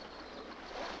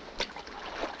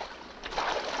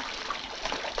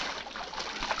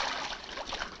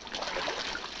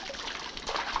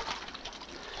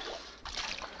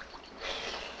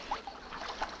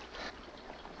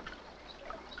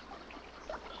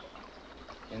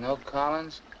 You know,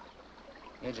 Collins,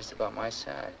 you're just about my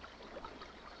size.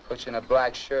 Put you in a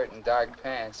black shirt and dark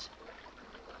pants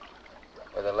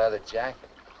with a leather jacket.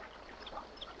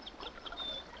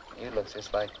 You look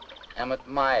just like Emmett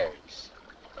Myers,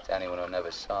 to anyone who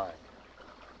never saw him.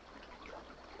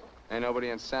 Ain't nobody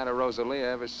in Santa Rosalia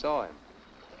ever saw him.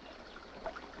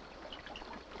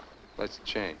 Let's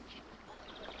change.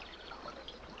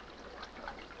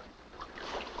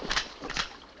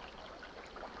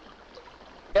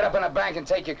 Get up in the bank and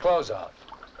take your clothes off.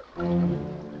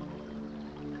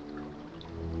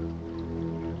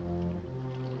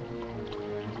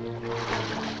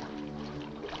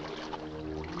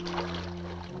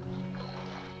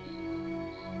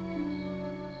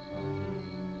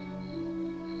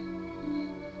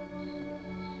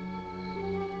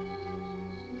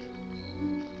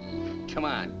 Come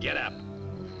on, get up.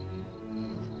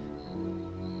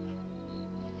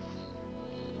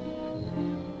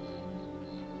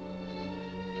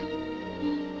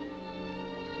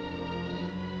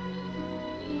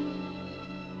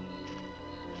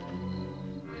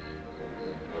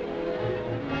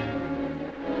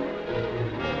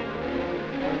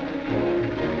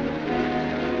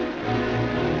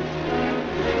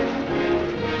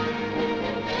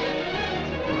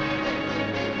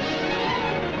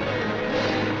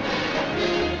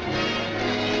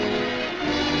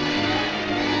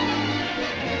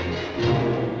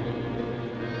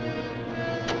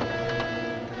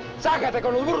 ¡Sácate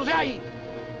con los burros de ahí!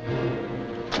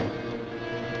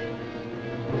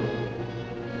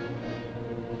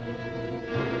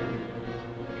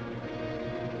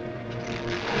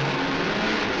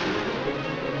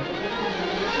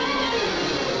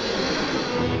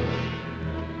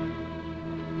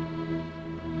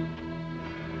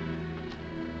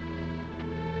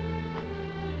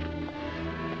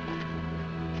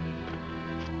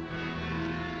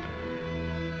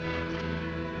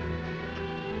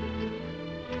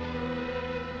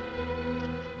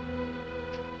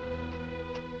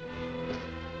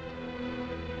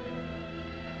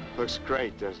 Looks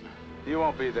great, doesn't it? You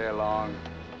won't be there long.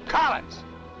 Collins!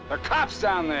 There are cops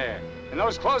down there. In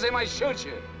those clothes, they might shoot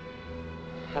you.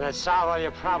 That'd solve all your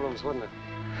problems, wouldn't it?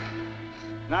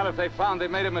 Not if they found they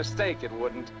made a mistake, it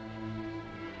wouldn't.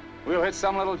 We'll hit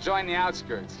some little joint in the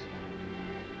outskirts.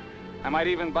 I might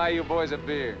even buy you boys a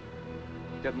beer.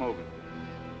 Get moving.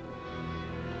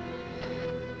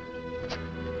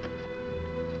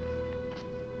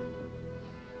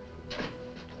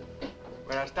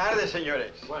 Buenas tardes,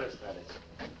 señores. Buenas tardes.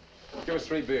 Give us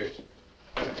 3 beers.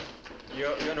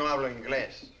 Yo no hablo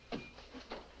inglés.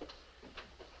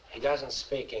 He doesn't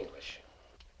speak English.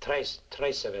 Tres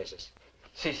veces.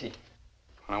 Sí, sí.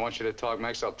 When I want you to talk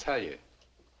Mex, I'll tell you.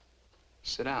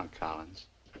 Sit down, Collins.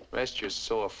 Rest your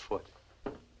sore foot.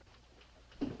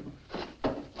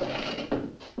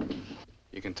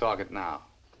 You can talk it now.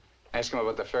 Ask him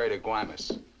about the ferry to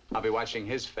Guaymas. I'll be watching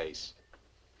his face.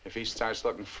 If he starts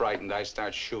looking frightened, I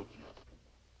start shooting.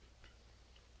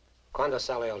 ¿Cuándo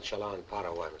sale el chalán para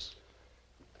Guaymas?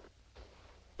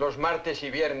 Los martes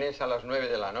y viernes a las 9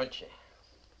 de la noche.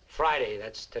 Friday,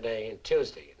 that's today, and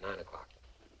Tuesday at 9 o'clock.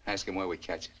 Ask him where we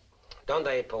catch it.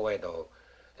 ¿Dónde puedo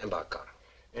embarcar?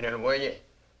 En el muelle.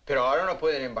 Pero ahora no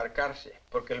pueden embarcarse,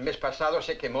 porque el mes pasado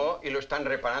se quemó y lo están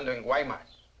reparando en Guaymas.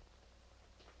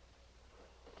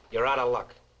 You're out of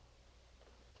luck.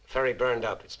 Ferry burned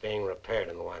up. It's being repaired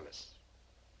in the Guaymas.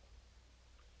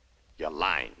 You're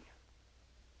lying.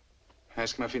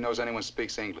 Ask him if he knows anyone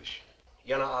speaks English.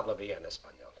 Yo no hablo bien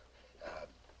español.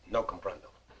 No comprendo.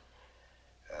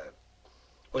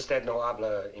 Usted no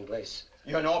habla inglés.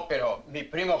 Yo no, pero mi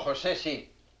primo José sí.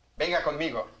 Venga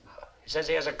conmigo. He says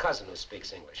he has a cousin who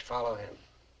speaks English. Follow him.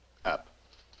 Up.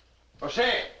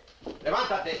 José,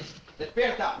 levántate.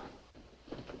 Despierta.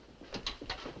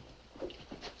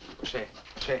 José,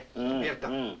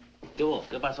 despierta.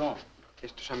 ¿Qué pasó?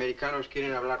 Estos americanos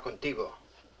quieren hablar contigo.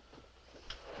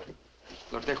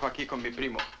 Los dejo aquí con mi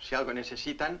primo. Si algo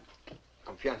necesitan,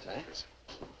 confianza, ¿eh?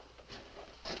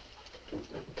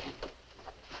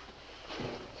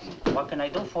 What can I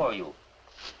do for you?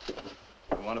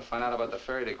 We want to find out about the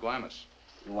ferry to Guaymas.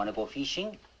 You want to go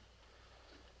fishing?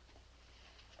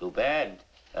 Too bad.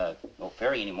 No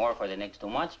ferry anymore for the next 2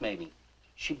 months, maybe.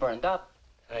 She burned up.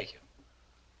 Thank you.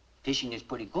 Fishing is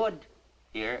pretty good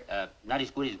here. Not as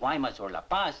good as Guaymas or La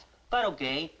Paz, but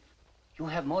okay. You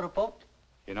have motorboat?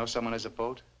 You know someone has a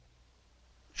boat?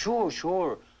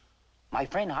 Sure. My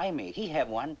friend Jaime, he have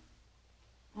one.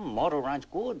 Motor runs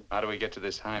good. How do we get to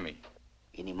this Jaime?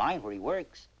 In the mine where he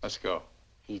works. Let's go.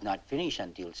 He's not finished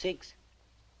until 6.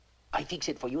 I fix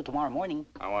it for you tomorrow morning.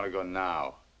 I want to go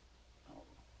now.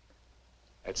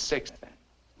 At 6, then.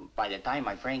 By the time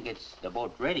my friend gets the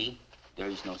boat ready, there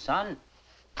is no sun.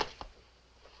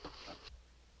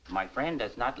 My friend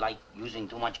does not like using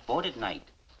too much boat at night.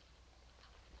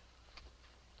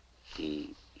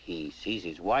 He sees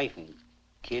his wife and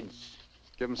kids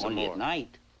Give him some only more. at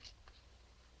night.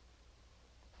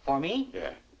 For me?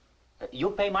 Yeah.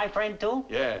 You pay my friend too?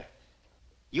 Yeah.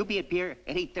 You be at pier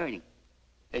at 8:30.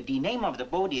 The name of the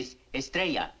boat is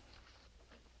Estrella.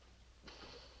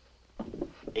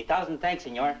 1,000 thanks,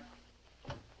 senor.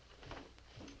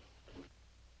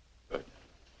 Good.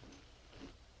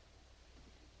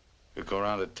 We'll go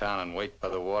around the town and wait by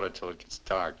the water till it gets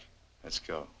dark. Let's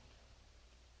go.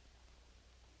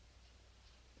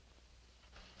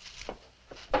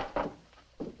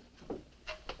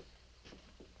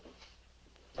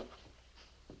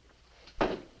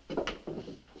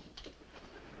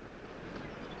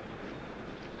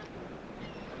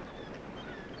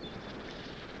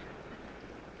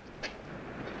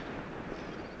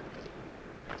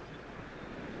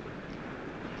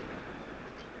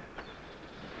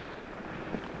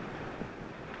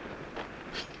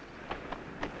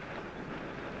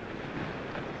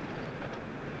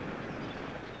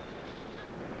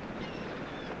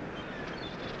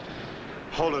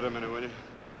 Hold it a minute, will you?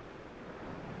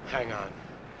 Hang on.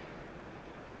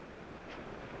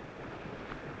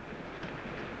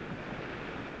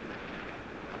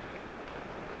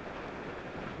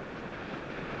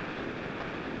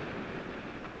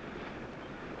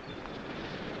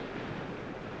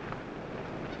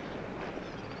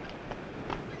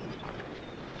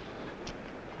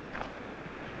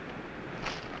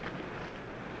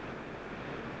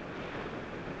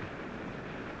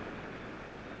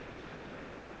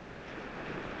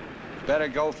 Better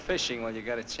go fishing while you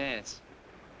got a chance.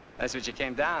 That's what you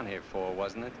came down here for,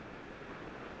 wasn't it?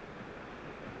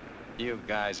 You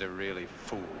guys are really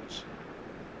fools.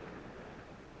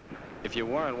 If you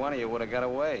weren't, one of you would have got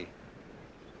away.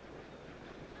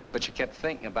 But you kept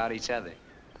thinking about each other,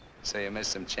 so you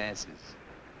missed some chances.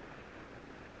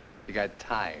 You got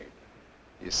tired.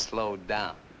 You slowed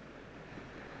down.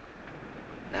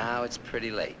 Now it's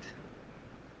pretty late.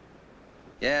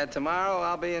 Yeah, tomorrow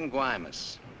I'll be in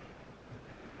Guaymas.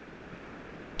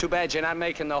 Too bad you're not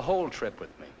making the whole trip with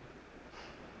me.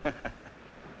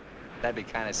 That'd be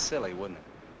kind of silly, wouldn't it?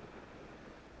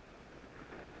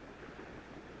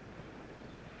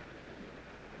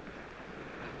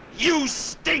 You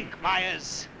stink,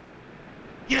 Myers.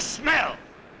 You smell,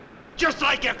 just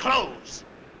like your clothes.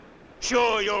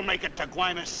 Sure, you'll make it to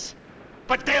Guaymas,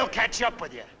 but they'll catch up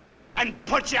with you and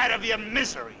put you out of your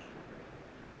misery.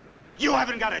 You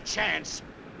haven't got a chance.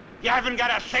 You haven't got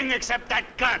a thing except that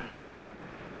gun.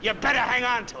 You better hang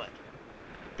on to it,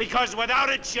 because without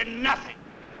it, you're nothing.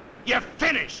 You're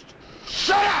finished.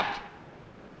 Shut up!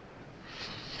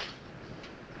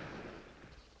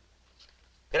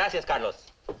 Gracias, Carlos.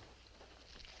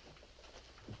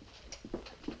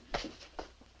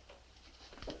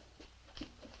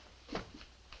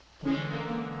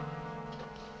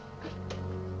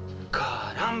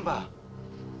 ¡Caramba!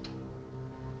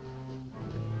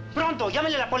 Pronto,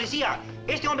 llámenle a la policía.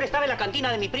 Este hombre estaba en la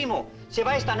cantina de mi primo. Se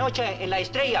va esta noche en la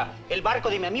Estrella, el barco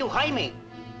de mi amigo Jaime.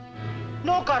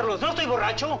 No, Carlos, no estoy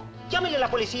borracho. Llámenle a la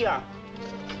policía.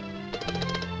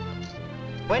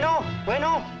 Bueno,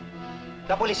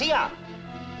 la policía.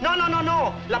 No,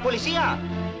 la policía.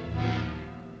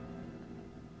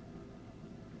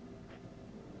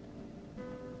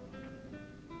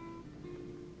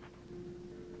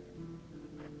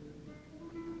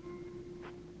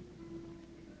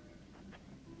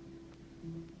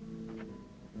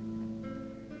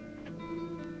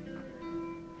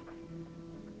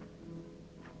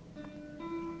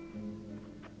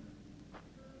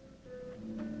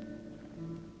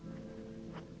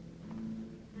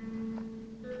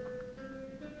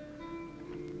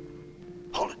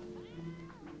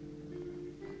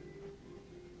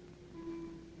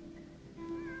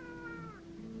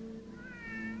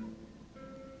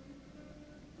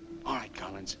 All right,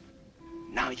 Collins.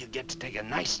 Now you get to take a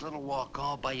nice little walk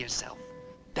all by yourself.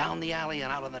 Down the alley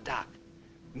and out on the dock.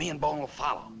 Me and Bowen will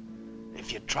follow.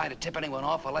 If you try to tip anyone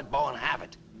off, I'll let Bowen have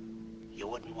it. You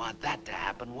wouldn't want that to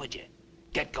happen, would you?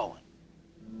 Get going.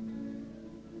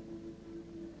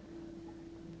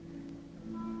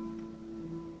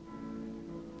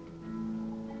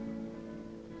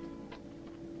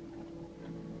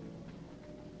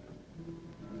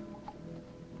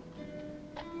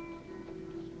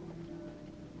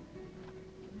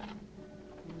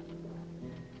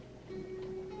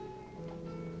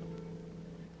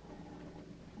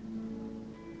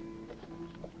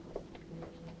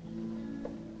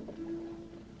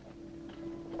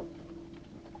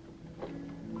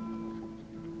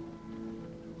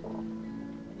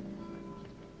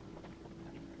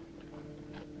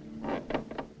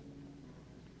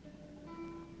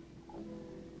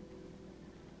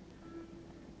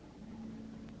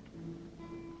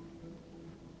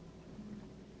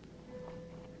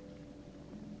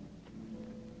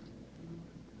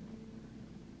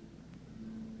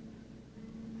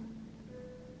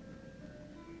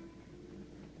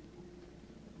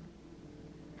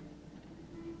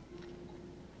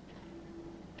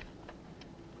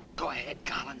 Go ahead,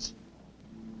 Collins.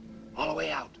 All the way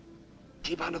out.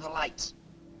 Keep under the lights.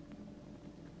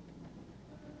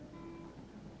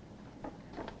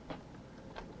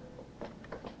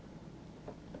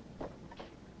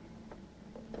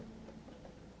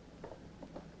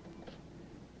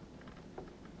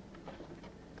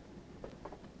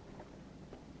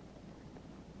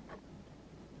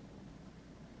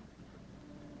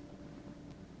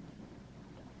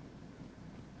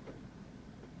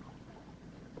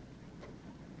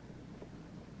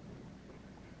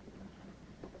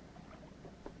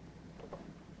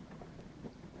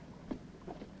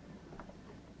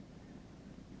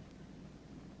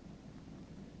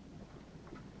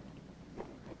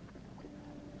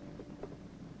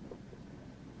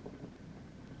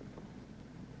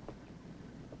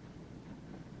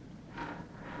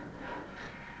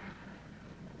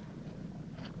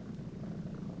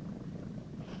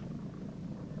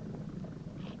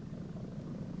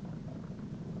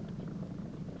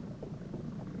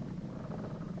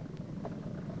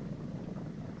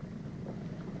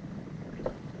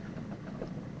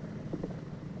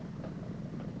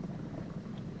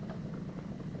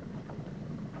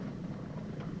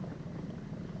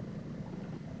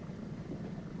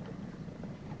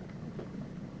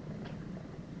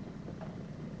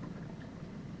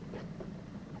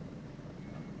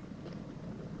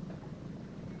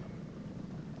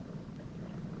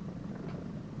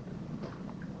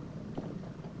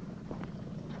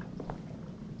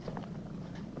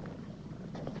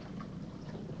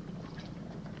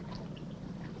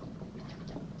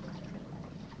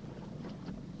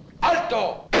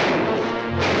 ¡Alto! ¡Alto!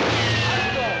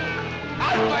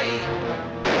 ¡Alto ahí!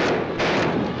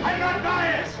 I'm not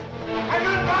biased! I'm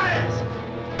not biased!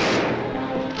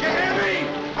 You hear me?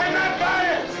 I'm not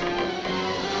biased!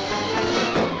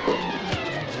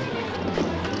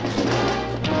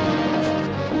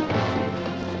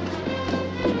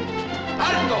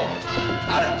 ¡Alto!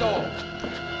 ¡Alto!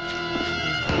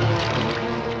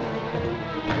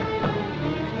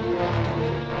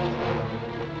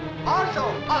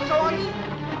 ¡Alto ahí!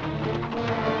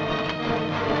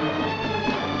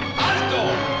 ¡Alto!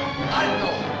 ¡Alto!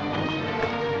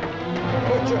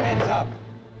 Put your hands up.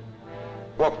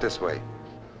 Walk this way.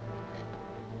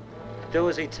 Do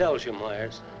as he tells you,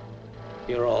 Myers.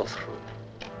 You're all through.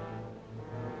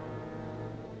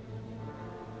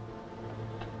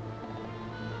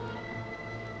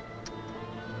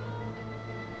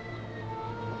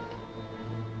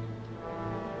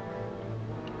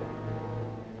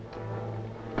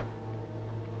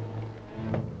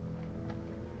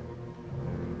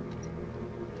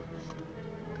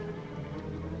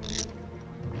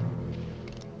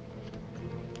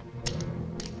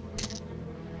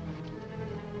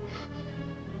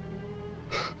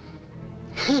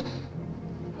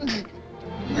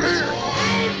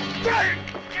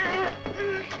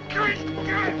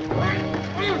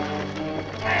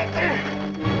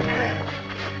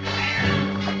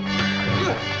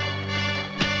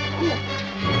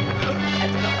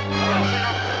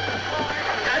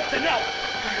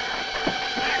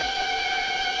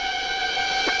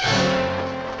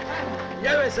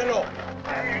 Lléveselo.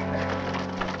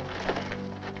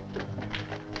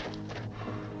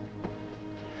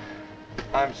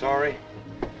 I'm sorry.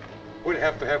 We'll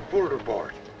have to have full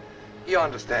report. You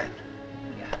understand?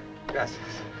 Yeah.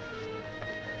 Gracias.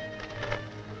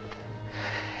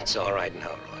 It's all right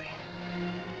now, Roy.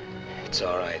 It's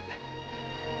all right.